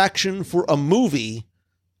perfect attraction for a movie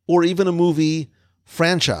or even a movie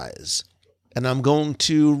franchise. And I'm going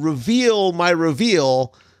to reveal my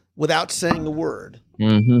reveal without saying a word.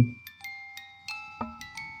 Mm-hmm.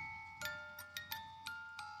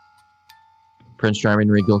 Prince Charming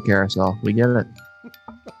Regal Carousel. We get it.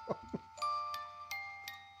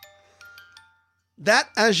 That,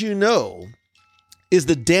 as you know, is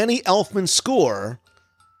the Danny Elfman score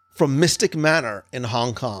from Mystic Manor in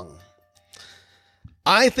Hong Kong.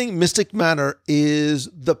 I think Mystic Manor is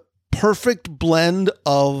the perfect blend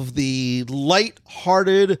of the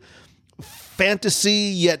light-hearted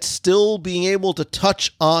fantasy, yet still being able to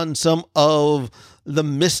touch on some of the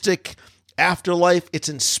mystic afterlife. It's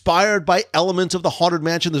inspired by elements of the Haunted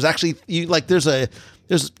Mansion. There's actually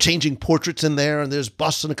there's changing portraits in there, and there's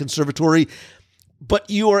busts in a conservatory. But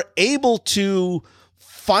you are able to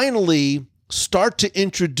finally start to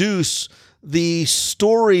introduce the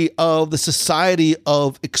story of the Society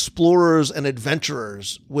of Explorers and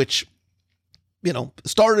Adventurers, which, you know,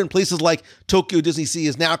 started in places like Tokyo Disney Sea,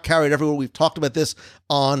 is now carried everywhere. We've talked about this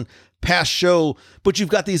on past show, but you've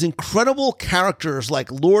got these incredible characters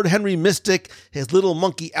like Lord Henry Mystic, his little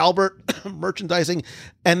monkey Albert, merchandising,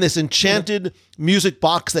 and this enchanted music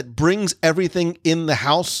box that brings everything in the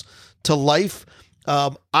house to life.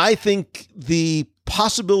 I think the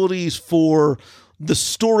possibilities for the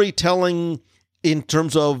storytelling in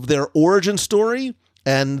terms of their origin story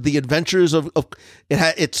and the adventures of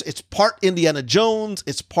it's part Indiana Jones,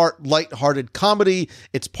 it's part lighthearted comedy,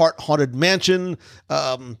 it's part Haunted Mansion.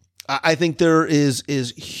 I think there is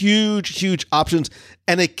huge options,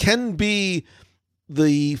 and it can be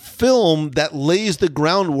the film that lays the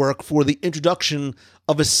groundwork for the introduction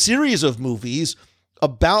of a series of movies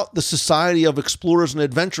about the Society of Explorers and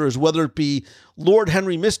Adventurers, whether it be Lord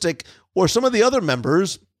Henry Mystic or some of the other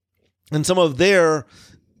members and some of their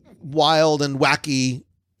wild and wacky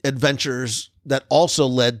adventures that also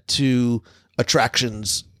led to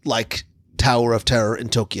attractions like Tower of Terror in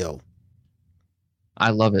Tokyo. I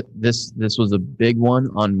love it. This was a big one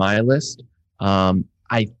on my list.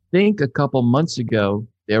 I think a couple months ago,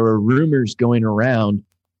 there were rumors going around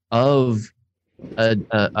of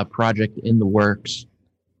a project in the works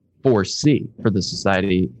for the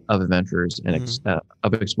Society of Adventurers and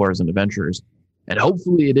of Explorers and Adventurers. And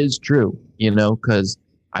hopefully it is true, you know, because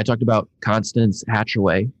I talked about Constance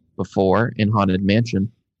Hatchaway before in Haunted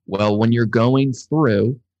Mansion. Well, when you're going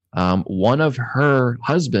through, one of her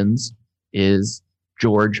husbands is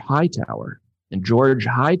George Hightower. And George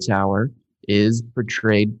Hightower is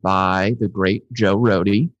portrayed by the great Joe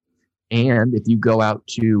Rohde. And if you go out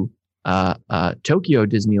to Tokyo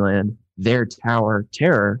Disneyland, their Tower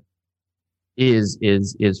Terror is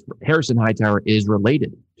Harrison Hightower is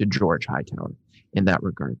related to George Hightower in that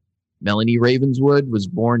regard. Melanie Ravenswood was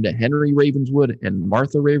born to Henry Ravenswood and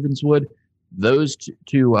Martha Ravenswood. Those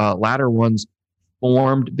two latter ones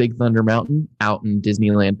formed Big Thunder Mountain out in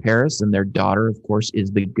Disneyland Paris, and their daughter, of course,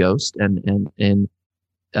 is the Ghost and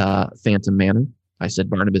Phantom Manor. I said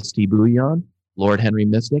Barnabas T. Bouillon, Lord Henry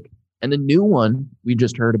Mystic, and the new one we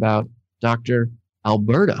just heard about, Dr.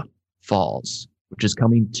 Alberta Falls, which is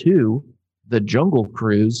coming to the Jungle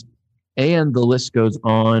Cruise, and the list goes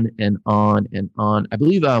on and on and on. I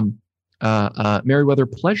believe Meriwether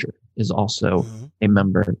Pleasure is also a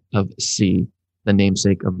member of C, the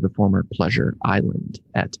namesake of the former Pleasure Island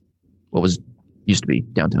at what used to be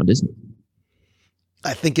Downtown Disney.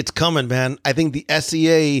 I think it's coming, man. I think the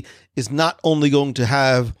SEA is not only going to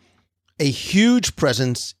have a huge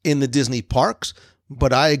presence in the Disney parks,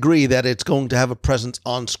 but I agree that it's going to have a presence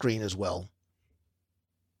on screen as well.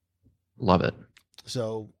 Love it.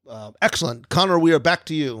 So, excellent. Connor, we are back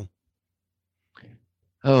to you.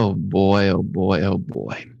 Oh boy, oh boy, oh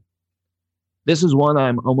boy. This is one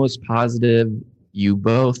I'm almost positive you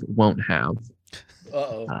both won't have.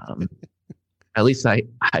 Uh-oh. At least I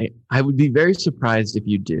would be very surprised if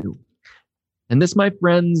you do. And this, my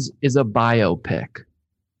friends, is a biopic.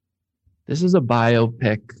 This is a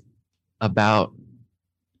biopic about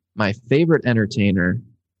my favorite entertainer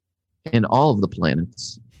in all of the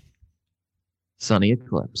planets, Sunny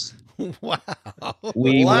Eclipse. Wow.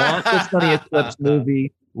 We want the Sunny Eclipse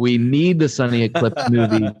movie. We need the Sunny Eclipse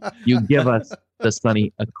movie. You give us the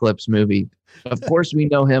Sunny Eclipse movie. Of course, we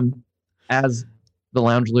know him as the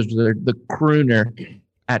lounge lizard, the crooner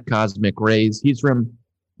at Cosmic Rays. He's from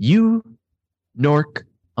Nork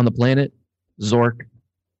on the planet Zork,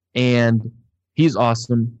 and he's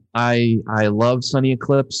awesome. I love Sunny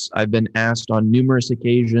Eclipse. I've been asked on numerous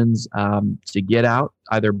occasions to get out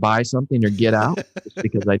either buy something or get out just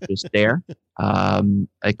because I just stare.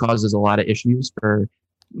 It causes a lot of issues for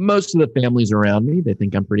most of the families around me. They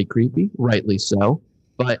think I'm pretty creepy, rightly so.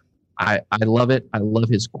 But I love it. I love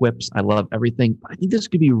his quips. I love everything. I think this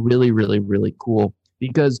could be really, really, really cool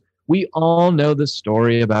because we all know the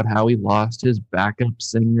story about how he lost his backup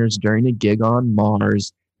singers during a gig on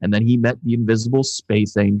Mars. And then he met the invisible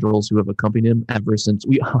space angels who have accompanied him ever since.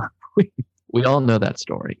 We all know that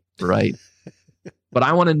story, right? But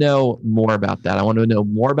I want to know more about that. I want to know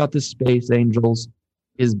more about the space angels,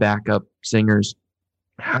 his backup singers.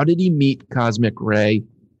 How did he meet Cosmic Ray?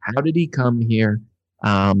 How did he come here?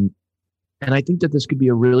 And I think that this could be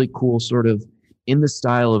a really cool sort of in the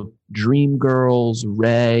style of Dreamgirls,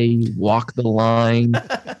 Ray, Walk the Line,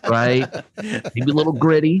 right? Maybe a little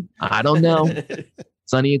gritty. I don't know.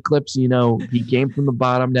 Sunny Eclipse, he came from the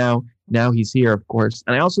bottom now. Now he's here, of course.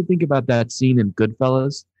 And I also think about that scene in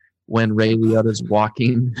Goodfellas when Ray Liotta's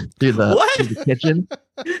walking through the kitchen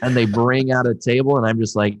and they bring out a table. And I'm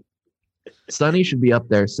just like, Sonny should be up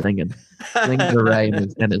there singing to Ray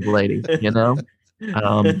and his lady,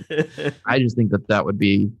 I just think that would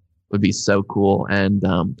be so cool. And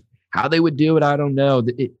how they would do it, I don't know.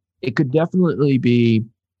 It could definitely be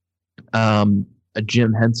a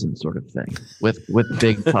Jim Henson sort of thing with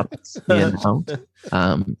big puppets,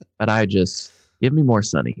 But I just give me more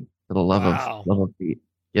Sonny for the love of Pete.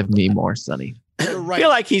 Give me more Sonny. You're right.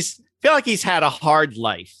 I feel like he's had a hard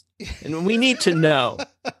life, and we need to know.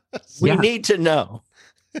 We need to know.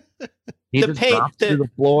 He just drops to the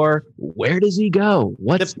floor. Where does he go?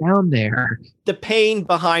 What's down there? The pain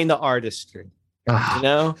behind the artistry.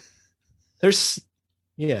 There's.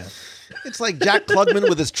 Yeah. It's like Jack Klugman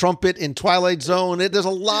with his trumpet in Twilight Zone. There's a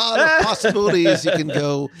lot of possibilities you can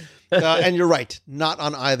go. And you're right, not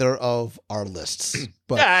on either of our lists.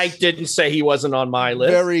 But I didn't say he wasn't on my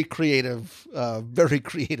list. Very creative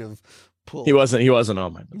pull. He wasn't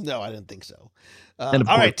on my list. No, I didn't think so. All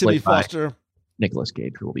right, Timmy Foster. Nicolas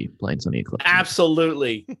Cage will be playing Sonny Eclipse.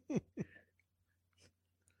 Absolutely.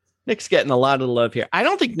 Nick's getting a lot of love here. I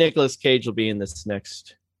don't think Nicolas Cage will be in this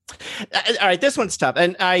next. All right, this one's tough.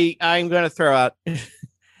 And I'm going to throw out.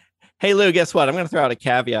 Hey, Lou, guess what? I'm going to throw out a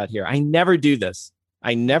caveat here. I never do this.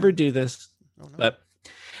 Oh, no. But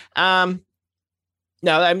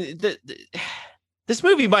no, I mean, this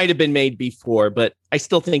movie might have been made before, but I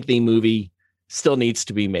still think the movie still needs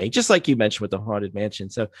to be made, just like you mentioned with the Haunted Mansion.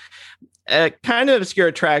 So kind of obscure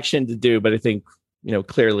attraction to do, but I think,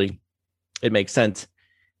 clearly it makes sense.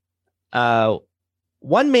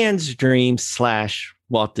 One Man's Dream /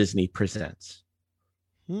 Walt Disney Presents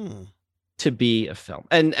to be a film.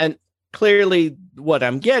 And clearly what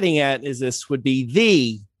I'm getting at is this would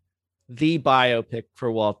be the biopic for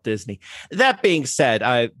Walt Disney. That being said,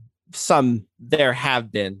 there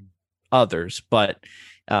have been others, but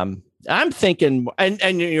I'm thinking,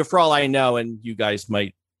 and for all I know, and you guys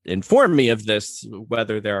might inform me of this,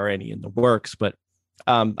 whether there are any in the works, but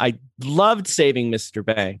I loved Saving Mr.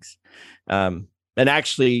 Banks. And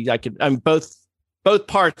actually both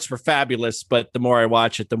parts were fabulous, but the more I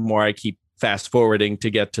watch it, the more I keep fast forwarding to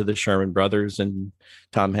get to the Sherman Brothers and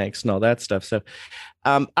Tom Hanks and all that stuff. So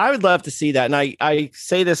I would love to see that. And I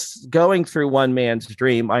say this going through One Man's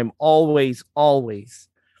Dream, I'm always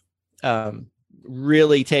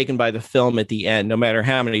really taken by the film at the end, no matter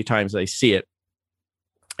how many times I see it.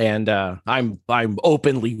 And I'm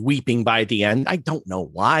openly weeping by the end. I don't know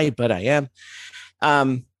why, but I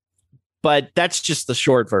am. But that's just the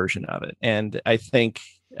short version of it. And I think,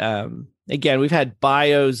 again, we've had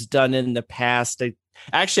bios done in the past.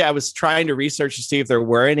 I was trying to research to see if there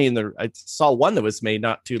were any. I saw one that was made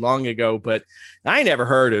not too long ago, but I never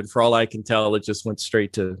heard it. For all I can tell, it just went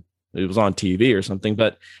straight to, it was on TV or something.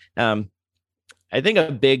 But I think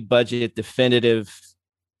a big budget, definitive,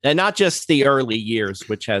 and not just the early years,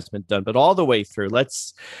 which has been done, but all the way through.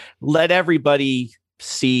 Let's let everybody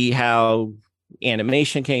see how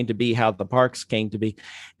animation came to be, how the parks came to be.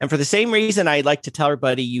 And for the same reason, I like to tell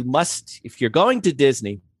everybody, you must, if you're going to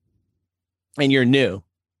Disney and you're new,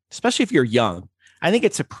 especially if you're young, I think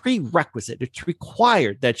it's a prerequisite. It's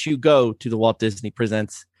required that you go to the Walt Disney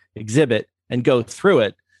Presents exhibit and go through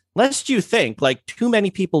it, lest you think, like too many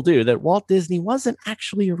people do, that Walt Disney wasn't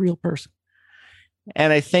actually a real person.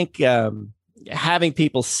 And I think having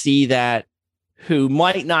people see that who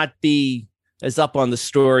might not be as up on the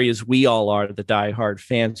story as we all are, the diehard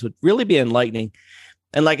fans, would really be enlightening.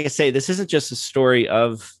 And like I say, this isn't just a story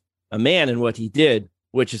of a man and what he did,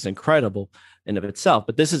 which is incredible in of itself,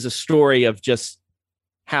 but this is a story of just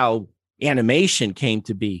how animation came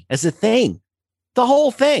to be as a thing, the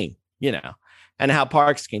whole thing, and how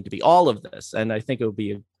parks came to be, all of this. And I think it would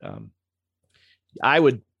be I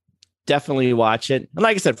would definitely watch it. And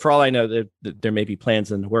like I said, for all I know, that there may be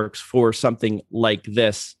plans in the works for something like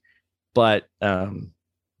this, but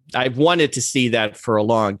I've wanted to see that for a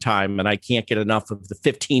long time, and I can't get enough of the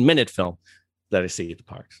 15-minute film that I see at the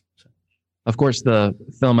parks. So. Of course, the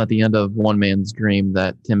film at the end of One Man's Dream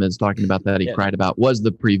that Tim is talking about that he cried about was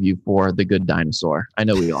the preview for The Good Dinosaur. I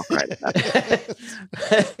know we all cried about it.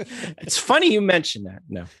 It's funny you mention that.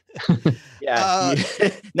 No. Yeah.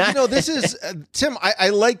 This is, Tim, I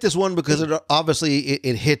like this one because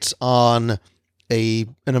it hits on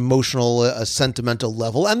an emotional, a sentimental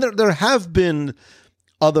level. And there have been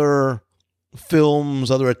other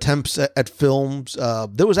films, other attempts at films.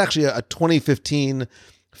 There was actually a 2015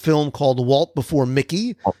 film called Walt Before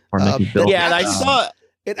Mickey. And I saw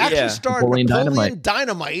it actually starred Napoleon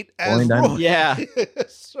Dynamite as Roy. Yeah.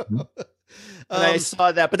 And I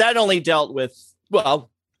saw that, but that only dealt with Walt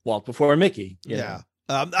Before Mickey. Yeah.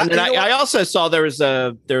 I also saw there was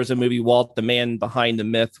a movie, Walt, the Man Behind the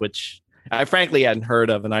Myth, which I frankly hadn't heard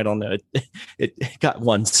of, and I don't know. It got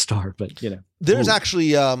 1 star, but there's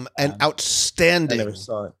actually an outstanding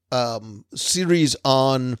series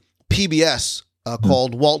on PBS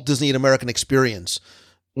called Walt Disney: An American Experience,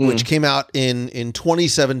 which came out in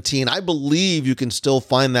 2017. I believe you can still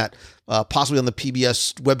find that possibly on the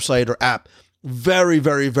PBS website or app. Very,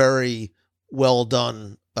 very, very well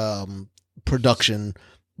done production,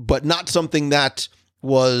 but not something that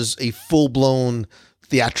was a full-blown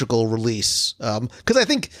theatrical release. Because I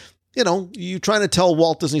think, you trying to tell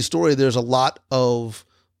Walt Disney's story, there's a lot of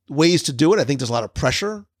ways to do it. I think there's a lot of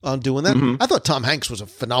pressure on doing that. I thought Tom Hanks was a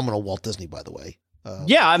phenomenal Walt Disney, by the way.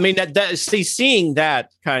 I mean, seeing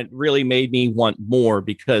that kind of really made me want more,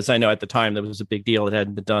 because I know at the time that was a big deal. It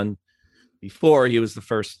hadn't been done before. He was the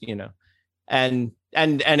first, and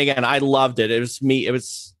again, I loved it. It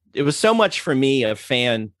was so much for me, a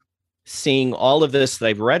fan, seeing all of this that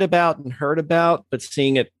I've read about and heard about, but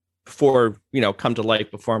seeing it before, come to life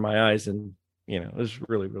before my eyes. And, it was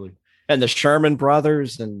really, really, and the Sherman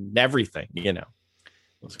brothers and everything, it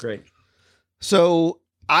was great. So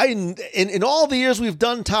in all the years we've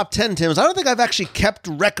done top 10, Tims, I don't think I've actually kept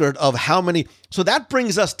record of how many. So that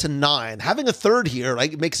brings us to 9. Having a third here,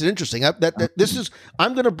 makes it interesting.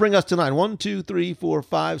 I'm going to bring us to 9. 1, 2, 3, 4,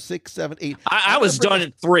 5, 6, 7, 8. I was done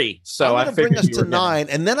at 3, so I'm going to bring us to 9,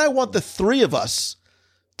 and then I want the 3 of us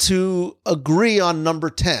to agree on number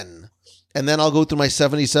 10, and then I'll go through my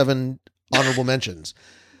 77 honorable mentions.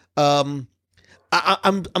 I'm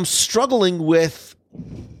struggling with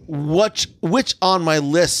which on my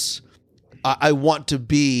list I want to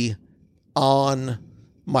be on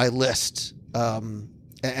my list, and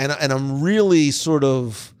I'm really sort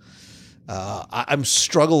of I'm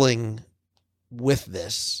struggling with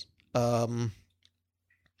this. You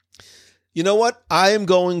know what? I'm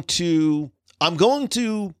going to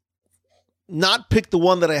not pick the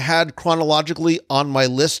one that I had chronologically on my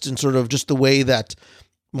list and sort of just the way that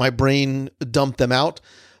my brain dumped them out.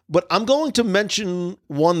 But I'm going to mention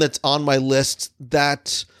one that's on my list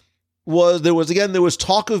that there was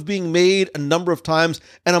talk of being made a number of times.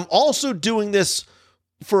 And I'm also doing this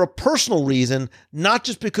for a personal reason, not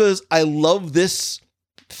just because I love this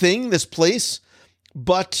place,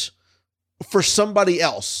 but for somebody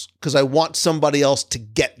else, because I want somebody else to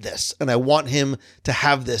get this, and I want him to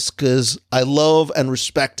have this because I love and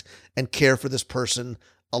respect and care for this person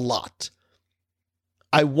a lot.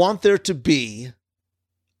 I want there to be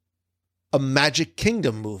a Magic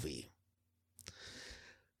Kingdom movie.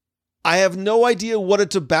 I have no idea what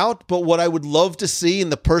it's about, but what I would love to see,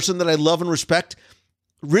 and the person that I love and respect,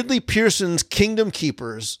 Ridley Pearson's Kingdom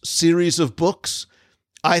Keepers series of books.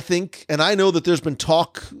 I think, and I know that there's been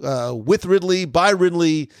talk with Ridley, by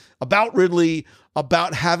Ridley,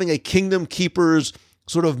 about having a Kingdom Keepers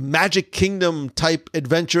sort of Magic Kingdom type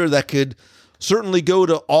adventure that could certainly go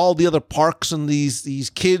to all the other parks and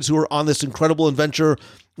these kids who are on this incredible adventure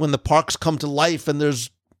when the parks come to life and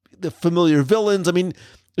there's the familiar villains. I mean,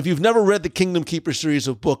 if you've never read the Kingdom Keeper series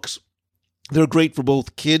of books, they're great for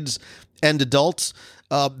both kids and adults.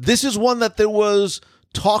 This is one that there was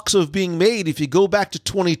talks of being made. If you go back to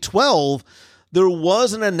 2012, there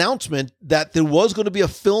was an announcement that there was going to be a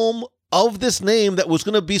film of this name that was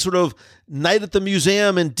going to be sort of Night at the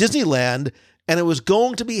Museum in Disneyland, and it was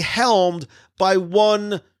going to be helmed by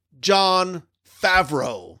one Jon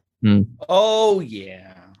Favreau. Oh, yeah.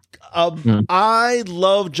 I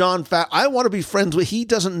love Jon Favreau. I want to be friends with, he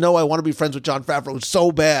doesn't know I want to be friends with Jon Favreau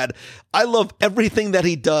so bad. I love everything that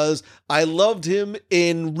he does. I loved him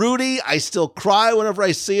in Rudy. I still cry whenever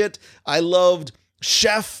I see it. I loved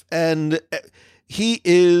Chef, and he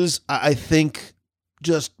is, I think,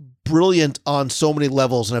 just brilliant on so many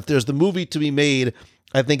levels. And if there's the movie to be made,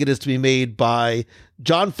 I think it is to be made by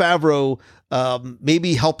Jon Favreau,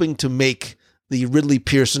 maybe helping to make the Ridley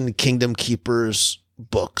Pearson Kingdom Keepers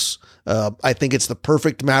books. I think it's the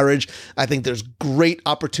perfect marriage. I think there's great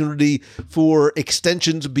opportunity for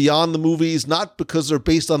extensions beyond the movies, not because they're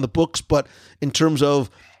based on the books, but in terms of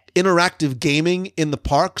interactive gaming in the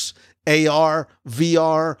parks, AR,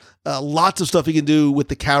 VR, lots of stuff you can do with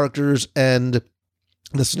the characters and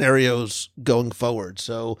the scenarios going forward.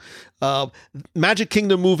 So Magic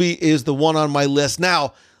Kingdom movie is the one on my list.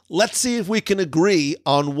 Now, let's see if we can agree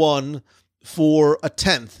on one for a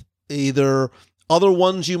 10th. Either other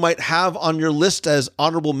ones you might have on your list as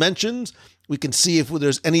honorable mentions. We can see if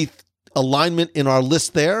there's any alignment in our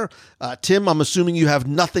list there. Tim, I'm assuming you have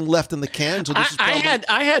nothing left in the can. So this is probably...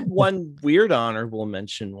 I had one weird honorable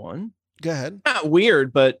mention one. Go ahead. Not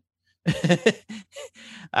weird, but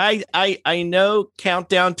I know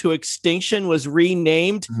Countdown to Extinction was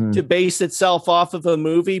renamed to base itself off of a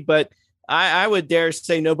movie, but I would dare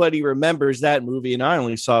say nobody remembers that movie, and I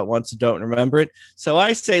only saw it once and don't remember it. So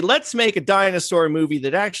I say, let's make a dinosaur movie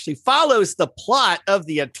that actually follows the plot of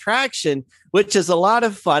the attraction, which is a lot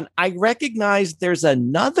of fun. I recognize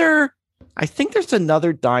I think there's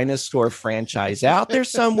another dinosaur franchise out there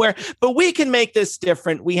somewhere, but we can make this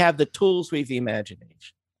different. We have the tools, we have the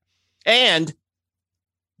imagination. And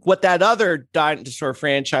what that other dinosaur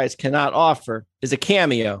franchise cannot offer is a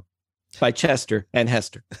cameo by Chester and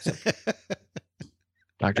Hester. So,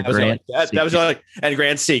 Dr. Grant. That was only, and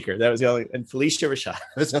Grant Seeker. That was the only, and Felicia Rashad.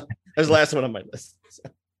 That was the last one on my list. So.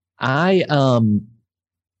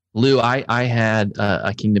 Lou, I had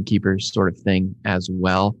a Kingdom Keepers sort of thing as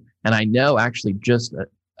well. And I know actually just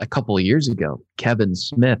a couple of years ago, Kevin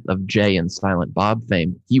Smith of Jay and Silent Bob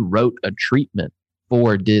fame, he wrote a treatment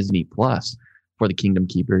for Disney Plus for the Kingdom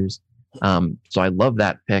Keepers. So I love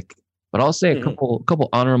that pick. But I'll say a couple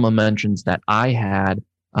honorable mentions that I had.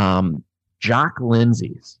 Jock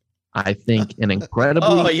Lindsay's, I think, an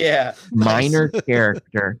incredibly minor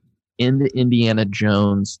character in the Indiana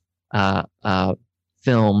Jones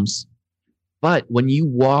films. But when you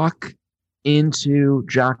walk into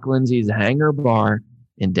Jock Lindsay's Hangar Bar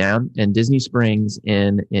in Disney Springs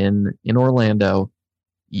in Orlando,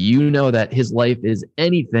 you know that his life is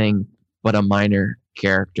anything but a minor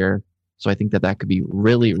character. So I think that could be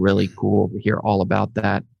really, really cool to hear all about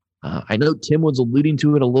that. I know Tim was alluding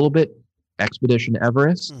to it a little bit. Expedition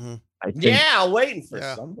Everest. Mm-hmm. I think waiting for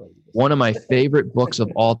somebody. One of my favorite books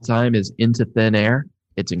of all time is Into Thin Air.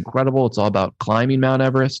 It's incredible. It's all about climbing Mount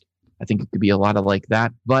Everest. I think it could be a lot of like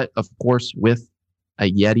that, but of course with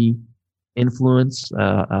a Yeti influence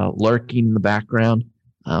lurking in the background.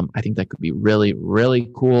 I think that could be really,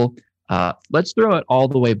 really cool. Let's throw it all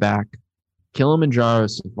the way back. Kilimanjaro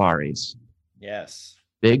Safaris. Yes.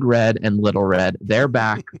 Big Red and Little Red. They're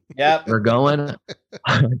back. Yep. We're going to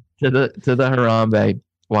the Harambe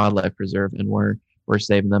Wildlife Preserve, and we're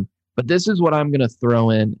saving them. But this is what I'm going to throw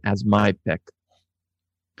in as my pick.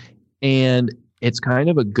 And it's kind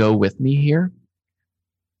of a go with me here.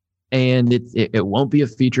 And it won't be a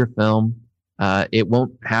feature film. It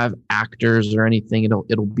won't have actors or anything.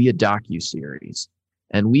 It'll be a docuseries.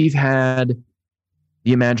 And we've had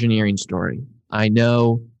the Imagineering story. I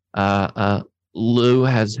know Lou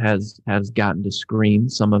has gotten to screen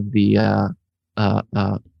some of the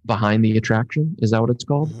behind the attraction. Is that what it's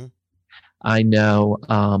called? Mm-hmm. I know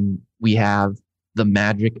we have the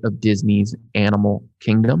Magic of Disney's Animal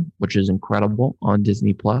Kingdom, which is incredible on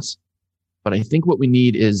Disney Plus. But I think what we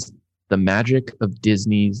need is the Magic of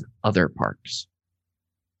Disney's other parks.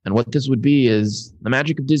 And what this would be is the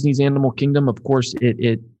Magic of Disney's Animal Kingdom. Of course,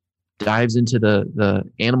 it dives into the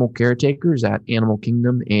animal caretakers at Animal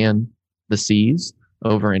Kingdom and the Seas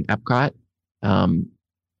over in Epcot.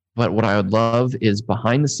 But what I would love is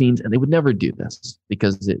behind the scenes, and they would never do this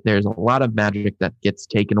because there's a lot of magic that gets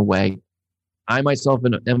taken away. I myself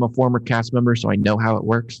am a former cast member, so I know how it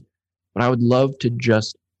works. But I would love to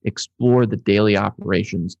just explore the daily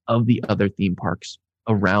operations of the other theme parks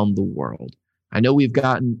around the world. I know we've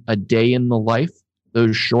gotten a day in the life,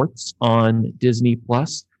 those shorts on Disney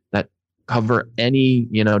Plus that cover any,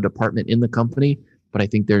 department in the company. But I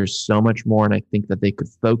think there's so much more, and I think that they could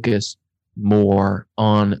focus more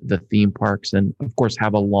on the theme parks and, of course,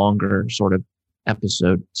 have a longer sort of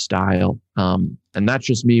episode style. And that's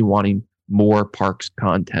just me wanting more parks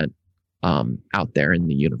content out there in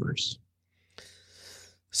the universe.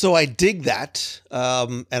 So I dig that.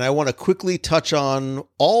 And I want to quickly touch on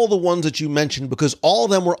all the ones that you mentioned because all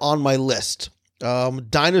of them were on my list.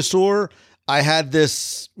 Dinosaur, I had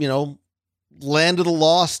this, Land of the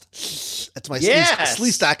Lost. That's my Yes.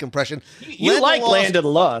 Slee Stack impression. You like Land of the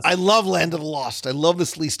Lost. I love Land of the Lost. I love the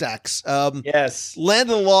Slee Stacks. Yes. Land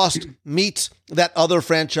of the Lost meets that other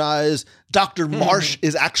franchise. Dr. Marsh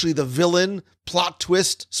is actually the villain. Plot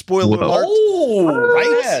twist. Spoiler alert. Oh,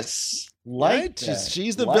 Right? yes. Right? That.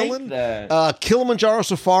 She's the Like villain. that. Kilimanjaro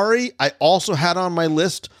Safari, I also had on my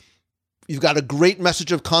list. You've got a great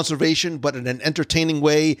message of conservation, but in an entertaining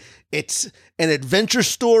way. It's an adventure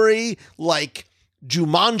story like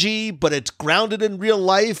Jumanji, but it's grounded in real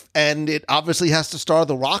life, and it obviously has to star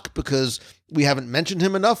The Rock because we haven't mentioned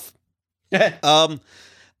him enough.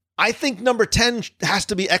 I think number 10 has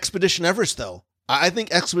to be Expedition Everest, though. I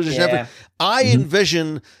think Expedition Everest. I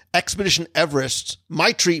envision Expedition Everest.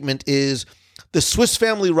 My treatment is the Swiss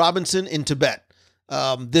Family Robinson in Tibet.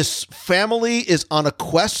 This family is on a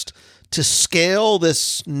quest to scale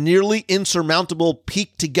this nearly insurmountable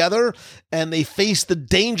peak together, and they face the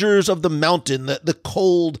dangers of the mountain, the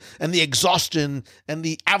cold and the exhaustion and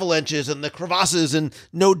the avalanches and the crevasses and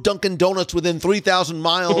no Dunkin' Donuts within 3,000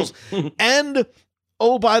 miles. And,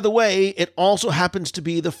 oh, by the way, it also happens to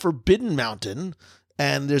be the Forbidden Mountain,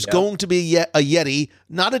 and there's going to be a Yeti,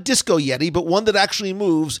 not a disco Yeti, but one that actually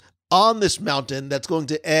moves on this mountain that's going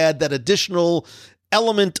to add that additional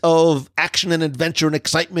element of action and adventure and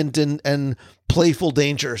excitement and playful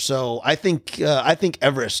danger. So I think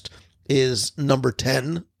Everest is number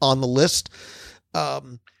 10 on the list.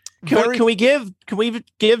 Can we give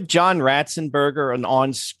John Ratzenberger an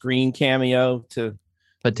on-screen cameo to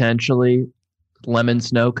Potentially lemon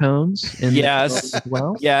snow cones. Yes. As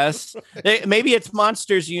well. Yes. Maybe it's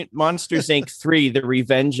Monsters Inc. 3, The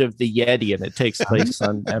Revenge of the Yeti, and it takes place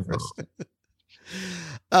on Everest.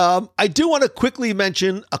 I do want to quickly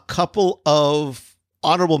mention a couple of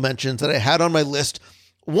honorable mentions that I had on my list,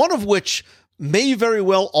 one of which may very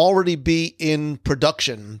well already be in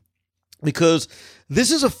production, because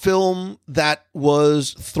this is a film that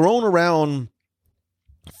was thrown around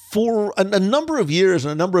for a number of years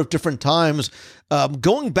and a number of different times,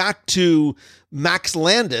 going back to Max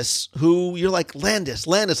Landis, who you're like, Landis,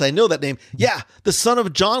 I know that name. Yeah, the son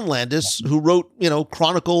of John Landis, who wrote,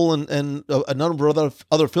 Chronicle and a number of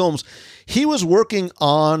other films. He was working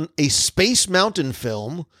on a Space Mountain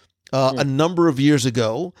film a number of years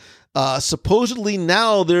ago. Supposedly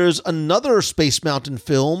now there's another Space Mountain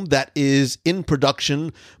film that is in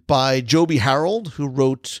production by Joby Harold, who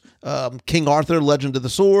wrote King Arthur, Legend of the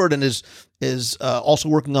Sword, and is also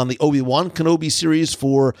working on the Obi-Wan Kenobi series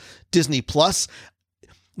for Disney Plus.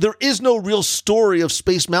 There is no real story of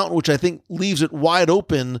Space Mountain, which I think leaves it wide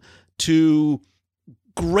open to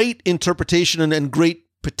great interpretation and great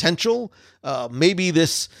potential. Maybe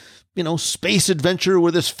this space adventure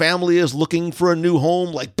where this family is looking for a new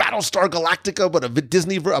home, like Battlestar Galactica, but a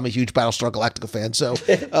Disney. I'm a huge Battlestar Galactica fan, so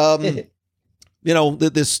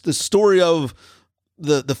this story of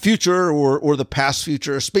the future or the past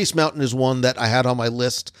future. Space Mountain is one that I had on my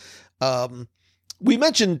list. We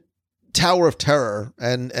mentioned Tower of Terror,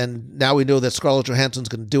 and now we know that Scarlett Johansson's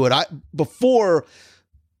going to do it. Before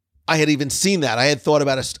I had even seen that, I had thought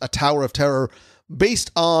about a Tower of Terror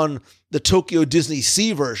based on the Tokyo Disney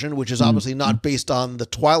Sea version, which is obviously not based on the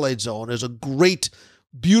Twilight Zone. There's a great,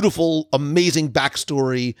 beautiful, amazing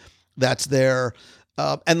backstory that's there.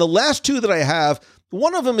 And the last two that I have,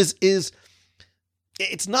 one of them is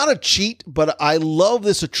it's not a cheat, but I love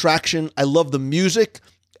this attraction. I love the music.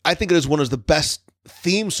 I think it is one of the best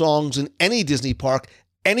theme songs in any Disney park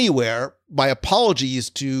anywhere. My apologies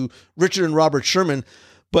to Richard and Robert Sherman,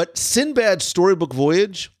 but Sinbad's Storybook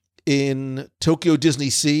Voyage in Tokyo Disney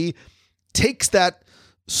Sea takes that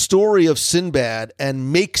story of Sinbad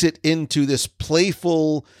and makes it into this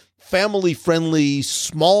playful, family-friendly,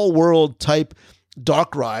 small world type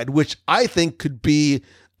dark ride, which I think could be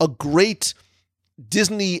a great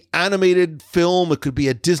Disney animated film. It could be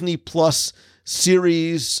a Disney Plus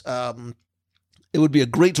series. It would be a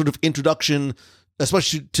great sort of introduction,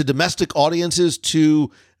 especially to domestic audiences,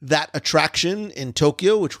 to that attraction in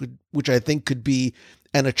Tokyo, which I think could be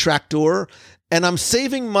an attractor. And I'm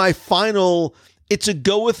saving my final, it's a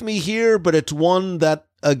go with me here, but it's one that,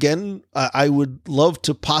 again, I would love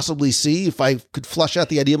to possibly see if I could flesh out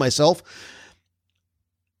the idea myself.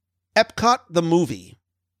 Epcot, the movie.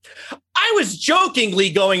 I was jokingly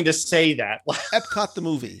going to say that. Epcot, the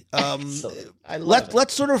movie.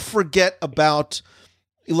 Let's sort of forget about,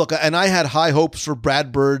 look, and I had high hopes for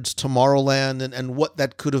Brad Bird's Tomorrowland and what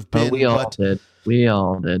that could have been. We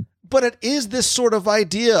all did. But it is this sort of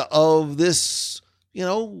idea of this,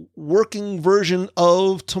 working version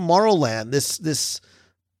of Tomorrowland,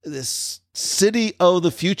 this city of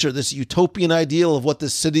the future, this utopian ideal of what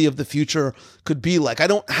this city of the future could be like. I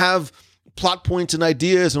don't have plot points and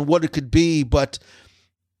ideas and what it could be, but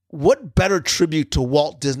what better tribute to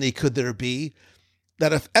Walt Disney could there be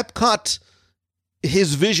that if Epcot,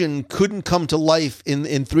 his vision couldn't come to life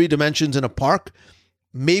in 3 dimensions in a park,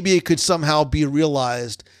 maybe it could somehow be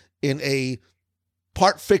realized in a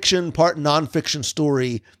part fiction, part nonfiction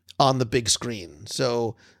story on the big screen.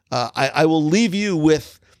 So I will leave you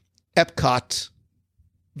with Epcot,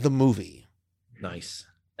 the movie. Nice.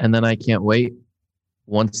 And then I can't wait.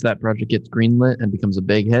 Once that project gets greenlit and becomes a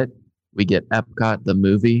big hit, we get Epcot, the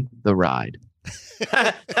movie, the ride.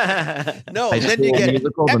 No, then you get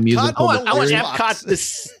musical, Epcot, the musical. I want Lunchbox. Epcot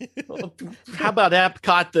this. How about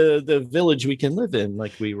Epcot, the village we can live in,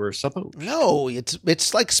 like we were supposed? No,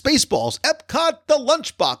 it's like Spaceballs. Epcot, the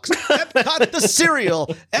lunchbox. Epcot, the cereal.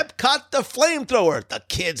 Epcot, the flamethrower. The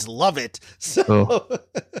kids love it. So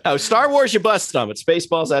Oh, Star Wars, you bust on it.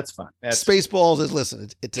 Spaceballs, that's fun. Spaceballs is, listen,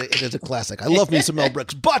 it is a classic. I love me some Mel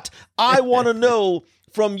Brooks, but I want to know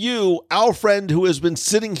from you, our friend who has been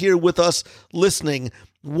sitting here with us listening,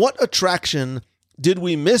 what attraction did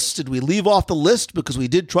we miss? Did we leave off the list? Because we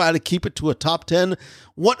did try to keep it to a top 10.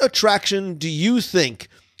 What attraction do you think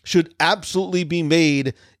should absolutely be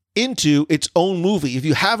made into its own movie? If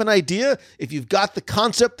you have an idea, if you've got the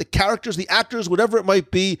concept, the characters, the actors, whatever it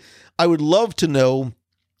might be, I would love to know.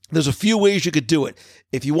 There's a few ways you could do it.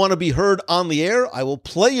 If you want to be heard on the air, I will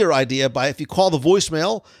play your idea if you call the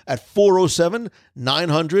voicemail at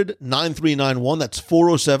 407-900-9391. That's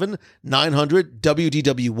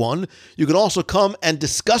 407-900-WDW1. You can also come and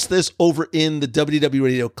discuss this over in the WDW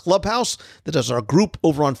Radio Clubhouse. That is our group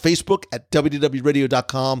over on Facebook at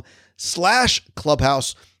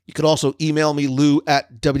wdwradio.com/clubhouse. You can also email me,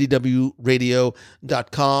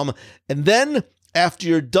 lou@wdwradio.com. And then after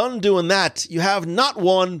you're done doing that, you have not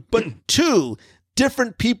one, but 2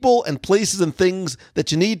 different people and places and things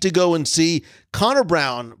that you need to go and see. Connor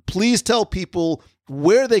Brown, please tell people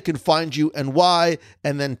where they can find you and why.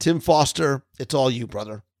 And then Tim Foster, it's all you,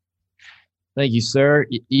 brother. Thank you, sir.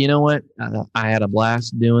 You know what? I had a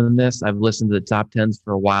blast doing this. I've listened to the top 10s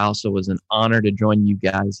for a while, so it was an honor to join you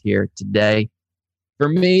guys here today. For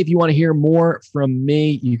me, if you want to hear more from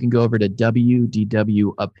me, you can go over to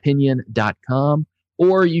wdwopinion.com,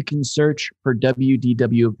 or you can search for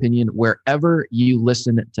WDW Opinion wherever you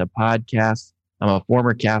listen to podcasts. I'm a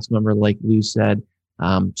former cast member, like Lou said,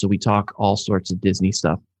 so we talk all sorts of Disney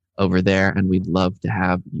stuff over there, and we'd love to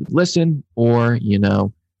have you listen or,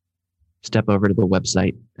 step over to the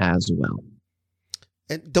website as well.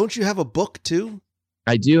 And don't you have a book too?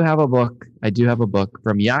 I do have a book.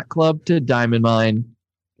 From Yacht Club to Diamond Mine.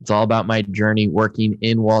 It's all about my journey working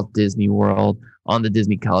in Walt Disney World on the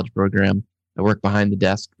Disney College program. I work behind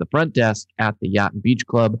the front desk at the Yacht and Beach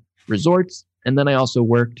Club resorts. And then I also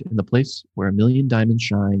worked in the place where a million diamonds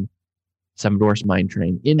shine, Seven Dwarfs Mine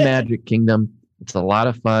Train in Magic Kingdom. It's a lot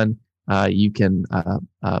of fun. You can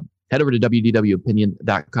head over to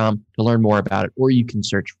wdwopinion.com to learn more about it, or you can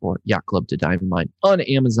search for Yacht Club to Diamond Mine on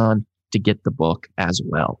Amazon to get the book as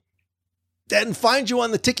well. And find you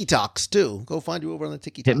on the TikToks too. Go find you over on the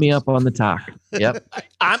TikToks. Hit me up on the talk. Yep.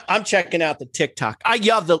 I'm checking out the TikTok. I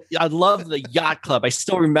love the Yacht Club. I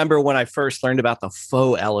still remember when I first learned about the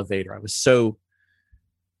faux elevator. I was so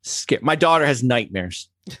scared. My daughter has nightmares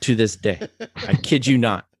to this day. I kid you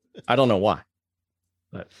not. I don't know why.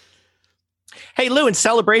 But hey, Lou, in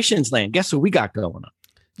Celebrations Land, guess what we got going on?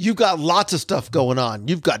 You've got lots of stuff going on.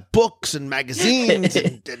 You've got books and magazines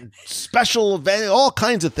and special events, all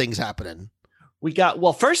kinds of things happening.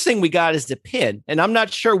 First thing we got is the pin. And I'm not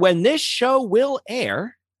sure when this show will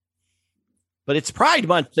air, but it's Pride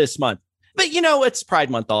Month this month. But, it's Pride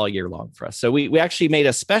Month all year long for us. So we actually made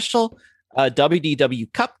a special WDW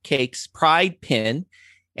Cupcakes Pride pin.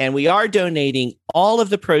 And we are donating all of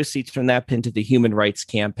the proceeds from that pin to the Human Rights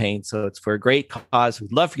Campaign. So it's for a great cause.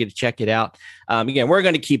 We'd love for you to check it out. Again, we're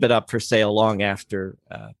going to keep it up for sale long after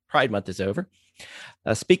Pride Month is over.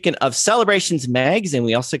 Speaking of Celebrations Magazine,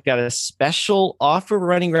 we also got a special offer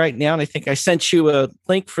running right now. And I think I sent you a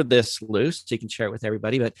link for this, Lou, so you can share it with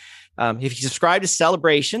everybody. But if you subscribe to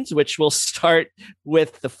Celebrations, which will start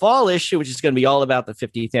with the fall issue, which is going to be all about the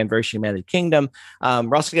 50th anniversary of Magic Kingdom,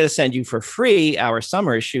 we're also going to send you for free our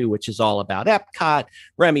summer issue, which is all about Epcot,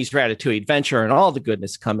 Remy's Ratatouille Adventure, and all the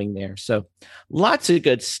goodness coming there. So lots of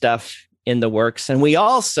good stuff in the works. And we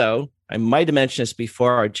also, I might have mentioned this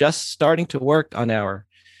before, are just starting to work on our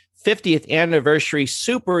 50th anniversary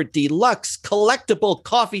super deluxe collectible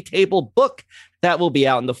coffee table book that will be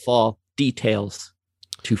out in the fall. Details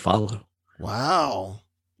to follow. Wow.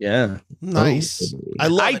 Yeah. Nice. I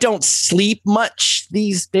love I it. don't sleep much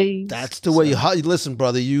these days. That's the way you listen,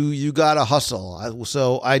 brother. You gotta hustle.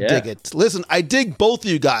 So I dig it. Listen, I dig both of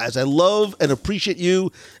you guys. I love and appreciate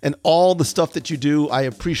you and all the stuff that you do. I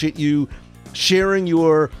appreciate you sharing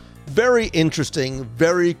your very interesting,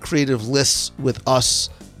 very creative lists with us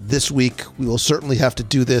this week. We will certainly have to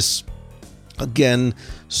do this again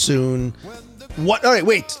soon. All right,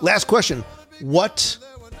 wait. Last question. What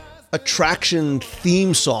attraction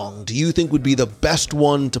theme song do you think would be the best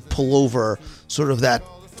one to pull over, sort of that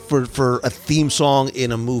for a theme song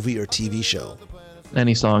in a movie or TV show?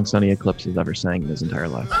 Any song Sonny Eclipse has ever sang in his entire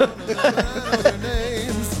life.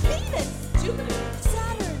 Venus, Jupiter,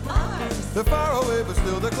 Saturn, Mars. They're far away, but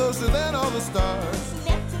still they're closer than all the stars.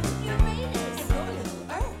 Neptune, Uranus,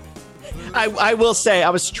 Earth. I will say, I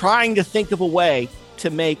was trying to think of a way to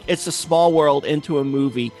make It's a Small World into a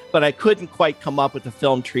movie, but I couldn't quite come up with a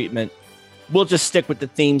film treatment. We'll just stick with the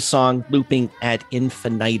theme song looping ad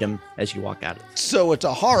infinitum as you walk out of it. So it's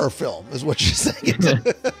a horror film, is what you're saying.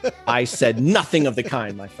 I said nothing of the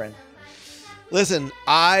kind, my friend. Listen,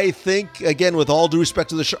 I think, again, with all due respect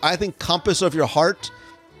to the show, I think Compass of Your Heart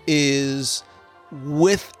is,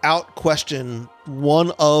 without question,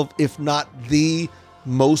 one of, if not the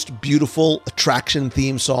most beautiful attraction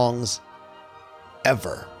theme songs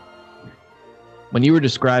ever. When you were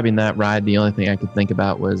describing that ride, the only thing I could think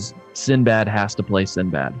about was Sinbad has to play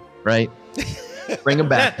Sinbad, right? Bring him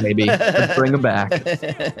back, baby. Let's bring him back.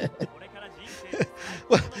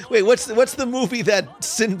 Wait, what's the movie that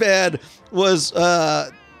Sinbad was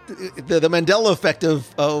the Mandela effect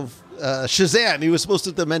of Shazam? He was supposed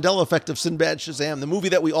to the Mandela effect of Sinbad Shazam, the movie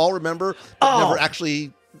that we all remember but never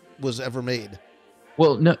actually was ever made.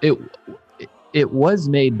 Well, no, it was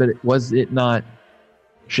made, but was it not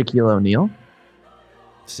Shaquille O'Neal?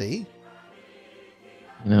 See?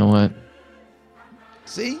 You know what?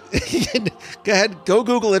 See? Go ahead, go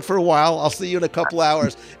Google it for a while. I'll see you in a couple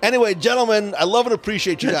hours. Anyway, gentlemen, I love and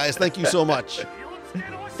appreciate you guys. Thank you so much.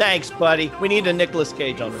 Thanks, buddy. We need a Nicolas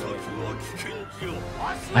Cage on the road.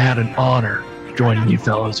 I had an honor joining you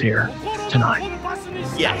fellows here tonight.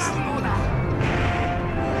 Yes.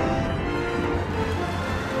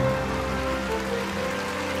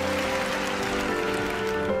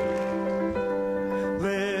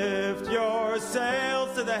 Lift your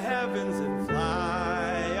sails to the heavens and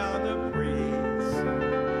fly on the breeze.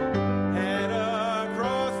 Head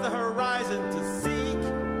across the horizon to seek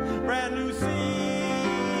brand new seas.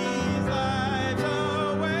 Life's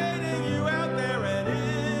awaiting you out there, and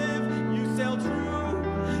if you sail true,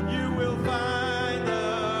 you will find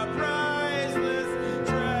the priceless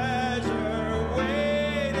treasure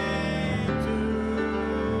waiting to.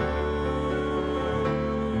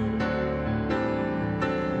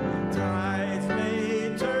 Tides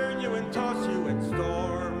may turn you and toss you, and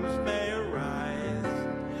storms may arise.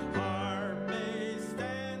 Heart may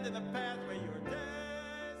stand in the path where your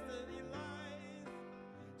destiny lies.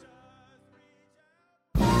 Just reach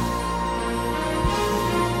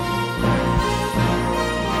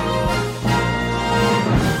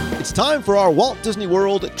out. It's time for our Walt Disney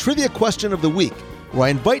World Trivia Question of the Week, where I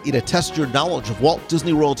invite you to test your knowledge of Walt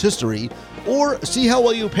Disney World's history or see how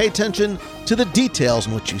well you pay attention to the details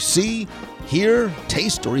in what you see, hear,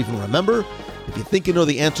 taste, or even remember. If you think you know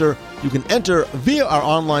the answer, you can enter via our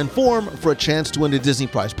online form for a chance to win a Disney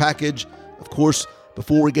Prize package. Of course,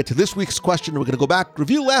 before we get to this week's question, we're going to go back,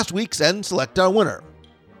 review last week's, and select our winner.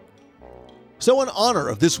 So in honor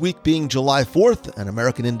of this week being July 4th and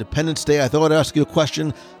American Independence Day, I thought I'd ask you a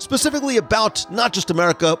question specifically about not just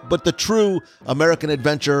America, but the true American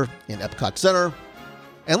Adventure in Epcot Center.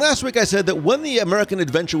 And last week I said that when the American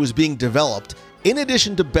Adventure was being developed, in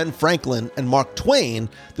addition to Ben Franklin and Mark Twain,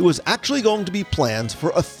 there was actually going to be plans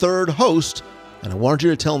for a third host, and I wanted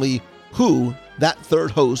you to tell me who that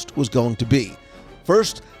third host was going to be.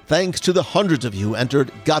 First, thanks to the hundreds of you who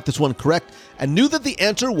entered, got this one correct, and knew that the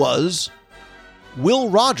answer was Will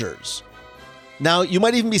Rogers. Now, you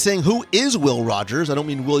might even be saying, who is Will Rogers? I don't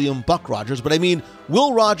mean William Buck Rogers, but I mean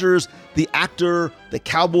Will Rogers, the actor, the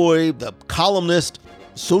cowboy, the columnist,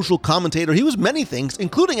 social commentator. He was many things,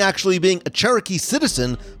 including actually being a Cherokee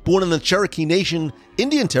citizen born in the Cherokee Nation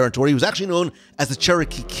Indian Territory. He was actually known as the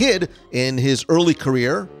Cherokee Kid in his early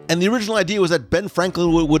career. And the original idea was that Ben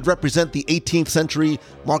Franklin would represent the 18th century,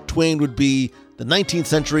 Mark Twain would be the 19th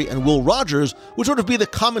century, and Will Rogers would sort of be the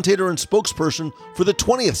commentator and spokesperson for the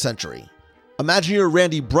 20th century. Imagineer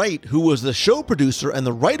Randy Bright, who was the show producer and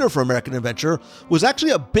the writer for American Adventure, was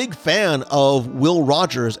actually a big fan of Will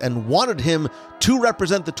Rogers and wanted him to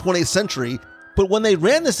represent the 20th century. But when they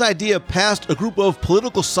ran this idea past a group of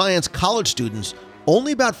political science college students,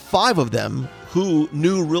 only about 5 of them, who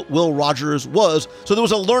knew Will Rogers was. So there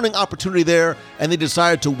was a learning opportunity there, and they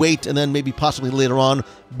decided to wait and then maybe possibly later on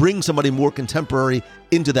bring somebody more contemporary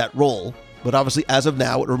into that role. But obviously, as of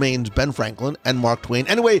now, it remains Ben Franklin and Mark Twain.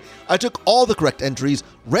 Anyway, I took all the correct entries,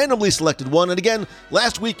 randomly selected one. And again,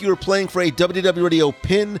 last week you were playing for a WDW Radio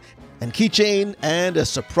pin and keychain and a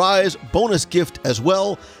surprise bonus gift as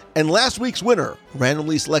well. And last week's winner,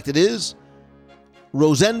 randomly selected, is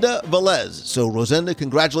Rosenda Velez. So Rosenda,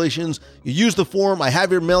 congratulations. You used the form. I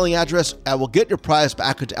have your mailing address. I will get your prize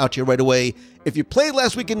package out to you right away. If you played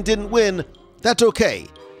last week and didn't win, that's okay,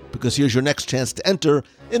 because here's your next chance to enter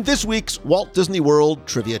in this week's Walt Disney World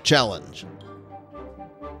Trivia Challenge.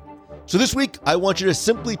 So this week, I want you to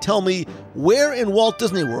simply tell me where in Walt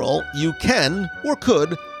Disney World you can or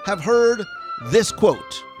could have heard this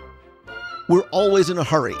quote. "We're always in a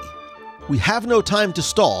hurry. We have no time to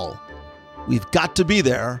stall. We've got to be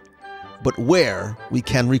there, but where we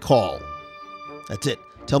can recall." That's it.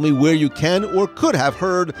 Tell me where you can or could have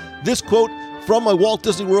heard this quote from a Walt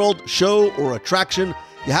Disney World show or attraction.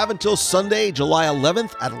 You have until Sunday, July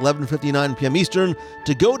 11th at 11:59 p.m. Eastern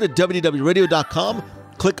to go to WDWRadio.com,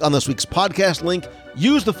 click on this week's podcast link,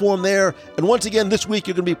 use the form there, and once again, this week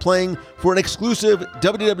you're going to be playing for an exclusive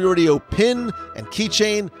WDW Radio pin and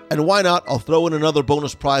keychain, and why not, I'll throw in another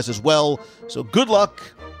bonus prize as well. So good luck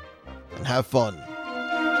and have fun.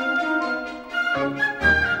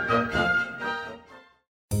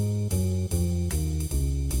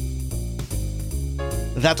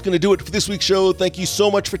 That's going to do it for this week's show. Thank you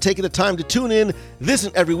so much for taking the time to tune in this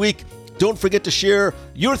and every week. Don't forget to share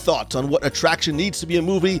your thoughts on what attraction needs to be a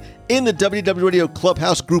movie in the WDW Radio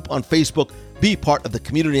Clubhouse group on Facebook. Be part of the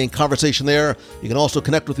community and conversation there. You can also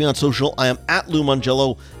connect with me on social. I am at Lou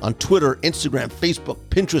Mongello on Twitter, Instagram, Facebook,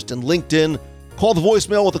 Pinterest, and LinkedIn. Call the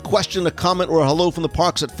voicemail with a question, a comment, or a hello from the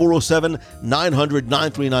parks at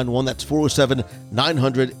 407-900-9391. That's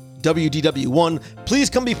 407-900-WDW1.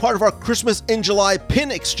 Please come be part of our Christmas in July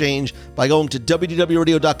pin exchange by going to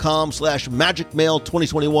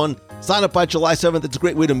wdwradio.com/magicmail2021. Sign up by July 7th. It's a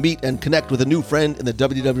great way to meet and connect with a new friend in the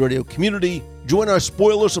WDW Radio community. Join our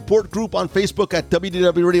spoiler support group on Facebook at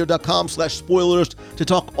wdwradio.com/spoilers to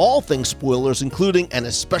talk all things spoilers, including and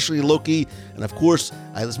especially Loki. And of course,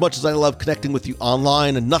 as much as I love connecting with you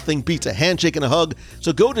online, and nothing beats a handshake and a hug,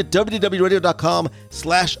 so go to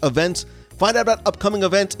wdwradio.com/events. Find out about upcoming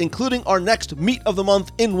events, including our next Meet of the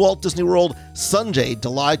Month in Walt Disney World, Sunday,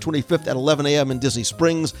 July 25th at 11 a.m. in Disney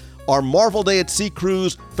Springs. Our Marvel Day at Sea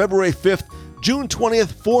Cruise, February 5th, June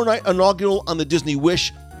 20th, 4-night inaugural on the Disney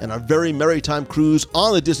Wish, and our Very Merry Time Cruise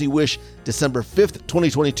on the Disney Wish, December 5th,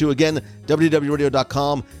 2022. Again,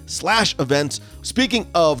 www.radio.com/events. Speaking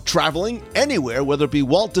of traveling anywhere, whether it be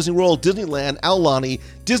Walt Disney World, Disneyland, Aulani,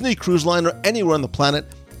 Disney Cruise Line, or anywhere on the planet,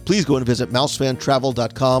 please go and visit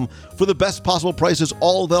mousefantravel.com for the best possible prices,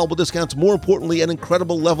 all available discounts, more importantly, an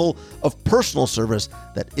incredible level of personal service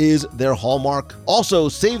that is their hallmark. Also,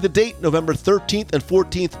 save the date, November 13th and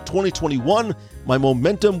 14th, 2021. My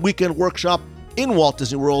Momentum Weekend Workshop in Walt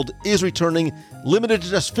Disney World is returning, limited to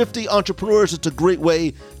just 50 entrepreneurs. It's a great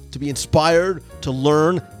way to be inspired, to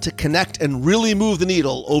learn, to connect, and really move the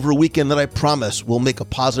needle over a weekend that I promise will make a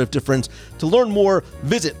positive difference. To learn more,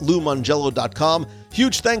 visit LouMongello.com.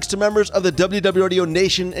 Huge thanks to members of the WDW Radio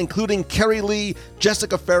Nation, including Kerry Lee,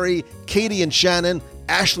 Jessica Ferry, Katie and Shannon,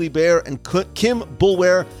 Ashley Bear, and Kim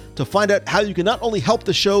Bulware. To find out how you can not only help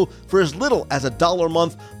the show for as little as $1 a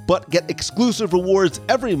month, but get exclusive rewards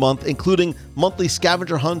every month, including monthly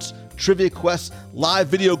scavenger hunts, trivia quests, live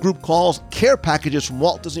video group calls, care packages from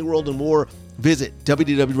Walt Disney World, and more, visit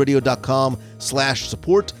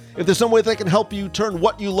wdwradio.com/support. If there's some way that I can help you turn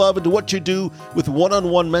what you love into what you do with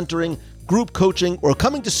one-on-one mentoring, group coaching, or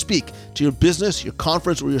coming to speak to your business, your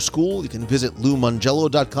conference, or your school, you can visit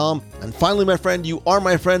LouMongello.com. And finally, my friend, you are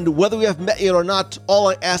my friend, whether we have met yet or not. All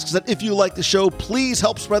I ask is that if you like the show, please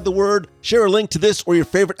help spread the word. Share a link to this or your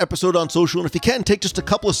favorite episode on social. And if you can, take just a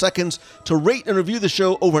couple of seconds to rate and review the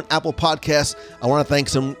show over on Apple Podcasts. I want to thank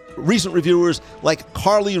some recent reviewers like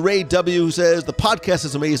Carly Ray W., who says, "The podcast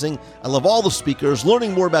is amazing. I love all the speakers.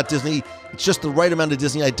 Learning more about Disney. It's just the right amount of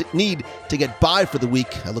Disney I need to get by for the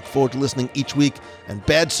week. I look forward to listening each week." And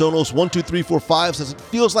Bad Sonos 12345 says, "It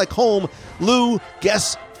feels like home. Lou,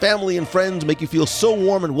 guests, family, and friends make you feel so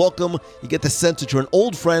warm and welcome. You get the sense that you're an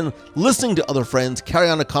old friend listening to other friends carry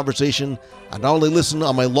on a conversation. I not only listen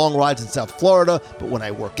on my long rides in South Florida, but when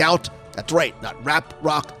I work out." That's right, not rap,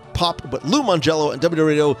 rock, pop, but Lou Mongello and WDW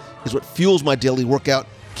Radio is what fuels my daily workout.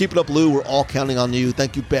 Keep it up, Lou. We're all counting on you.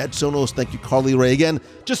 Thank you, Bad Sonos. Thank you, Carly Ray. Again,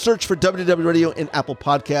 just search for WDW Radio in Apple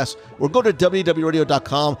Podcasts or go to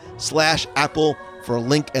wdwradio.com/Apple for a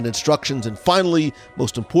link and instructions. And finally,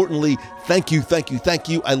 most importantly, thank you.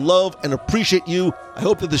 I love and appreciate you. I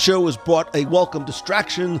hope that the show has brought a welcome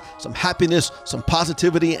distraction, some happiness, some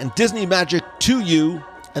positivity, and Disney magic to you.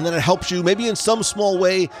 And then it helps you, maybe in some small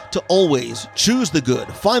way, to always choose the good.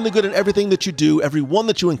 Find the good in everything that you do, everyone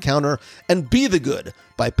that you encounter, and be the good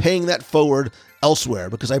by paying that forward elsewhere.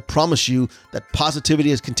 Because I promise you that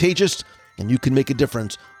positivity is contagious, and you can make a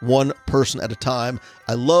difference one person at a time.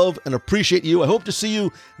 I love and appreciate you. I hope to see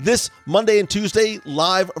you this Monday and Tuesday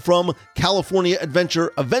live from California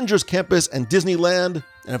Adventure, Avengers Campus, and Disneyland.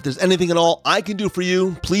 And if there's anything at all I can do for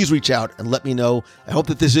you, please reach out and let me know. I hope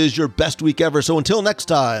that this is your best week ever. So until next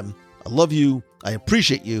time, I love you. I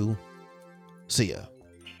appreciate you. See ya.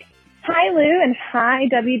 Hi, Lou, and hi,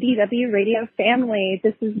 WDW Radio family.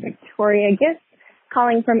 This is Victoria Gist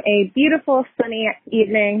calling from a beautiful sunny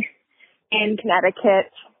evening in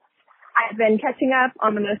Connecticut. I've been catching up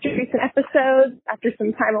on the most recent episodes after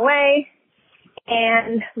some time away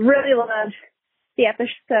and really loved the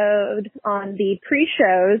episode on the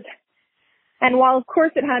pre-shows. And while, of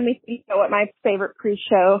course, it had me think about what my favorite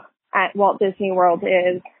pre-show at Walt Disney World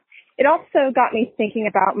is, it also got me thinking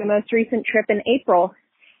about my most recent trip in April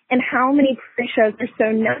and how many pre-shows are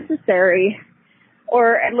so necessary,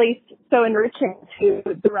 or at least so enriching to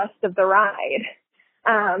the rest of the ride.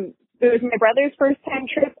 It was my brother's first time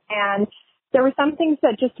trip, and there were some things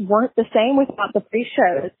that just weren't the same without the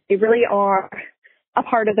pre-shows. They really are a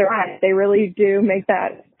part of the ride. They really do make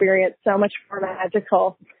that experience so much more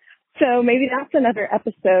magical. So maybe that's another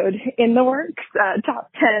episode in the works, top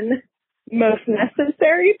 10 most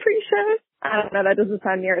necessary pre-shows. I don't know, that doesn't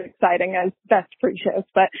sound near as exciting as best pre-shows,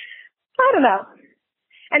 but I don't know.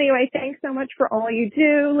 Anyway, thanks so much for all you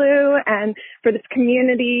do, Lou, and for this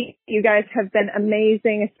community. You guys have been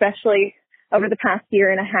amazing, especially over the past year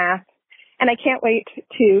and a half. And I can't wait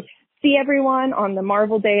to see everyone on the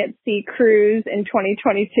Marvel Day at Sea cruise in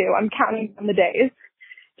 2022. I'm counting on the days.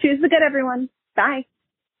 Choose the good, everyone. Bye.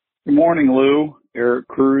 Good morning, Lou. Eric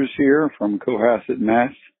Cruz here from Cohasset,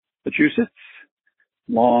 Massachusetts.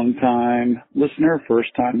 Long-time listener,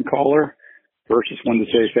 first-time caller. First, just wanted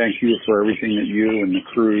to say thank you for everything that you and the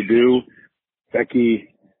crew do. Becky,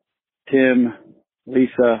 Tim,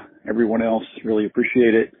 Lisa, everyone else, really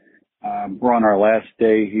appreciate it. We're on our last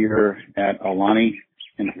day here at Aulani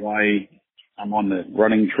in Hawaii. I'm on the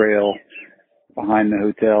running trail behind the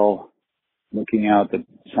hotel, looking out the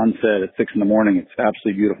sunset at 6 in the morning. It's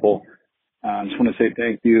absolutely beautiful. I just want to say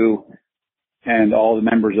thank you and all the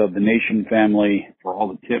members of the Nation family for all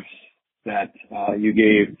the tips that you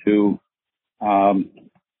gave to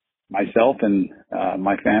myself and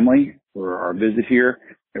my family for our visit here.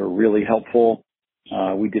 They were really helpful.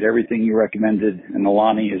 We did everything you recommended, and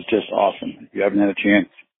Aulani is just awesome. If you haven't had a chance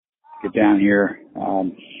to get down here,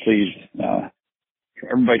 please,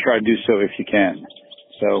 everybody try to do so if you can.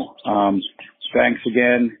 So thanks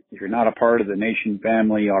again. If you're not a part of the Nation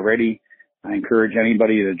family already, I encourage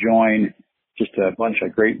anybody to join. Just a bunch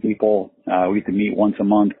of great people. We get to meet once a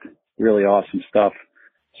month. Really awesome stuff.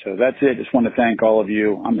 So that's it. Just want to thank all of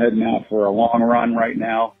you. I'm heading out for a long run right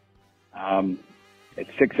now. It's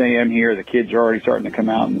 6 a.m. here. The kids are already starting to come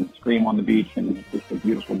out and scream on the beach, and it's just a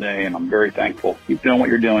beautiful day, and I'm very thankful. Keep doing what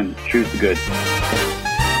you're doing. Choose the good.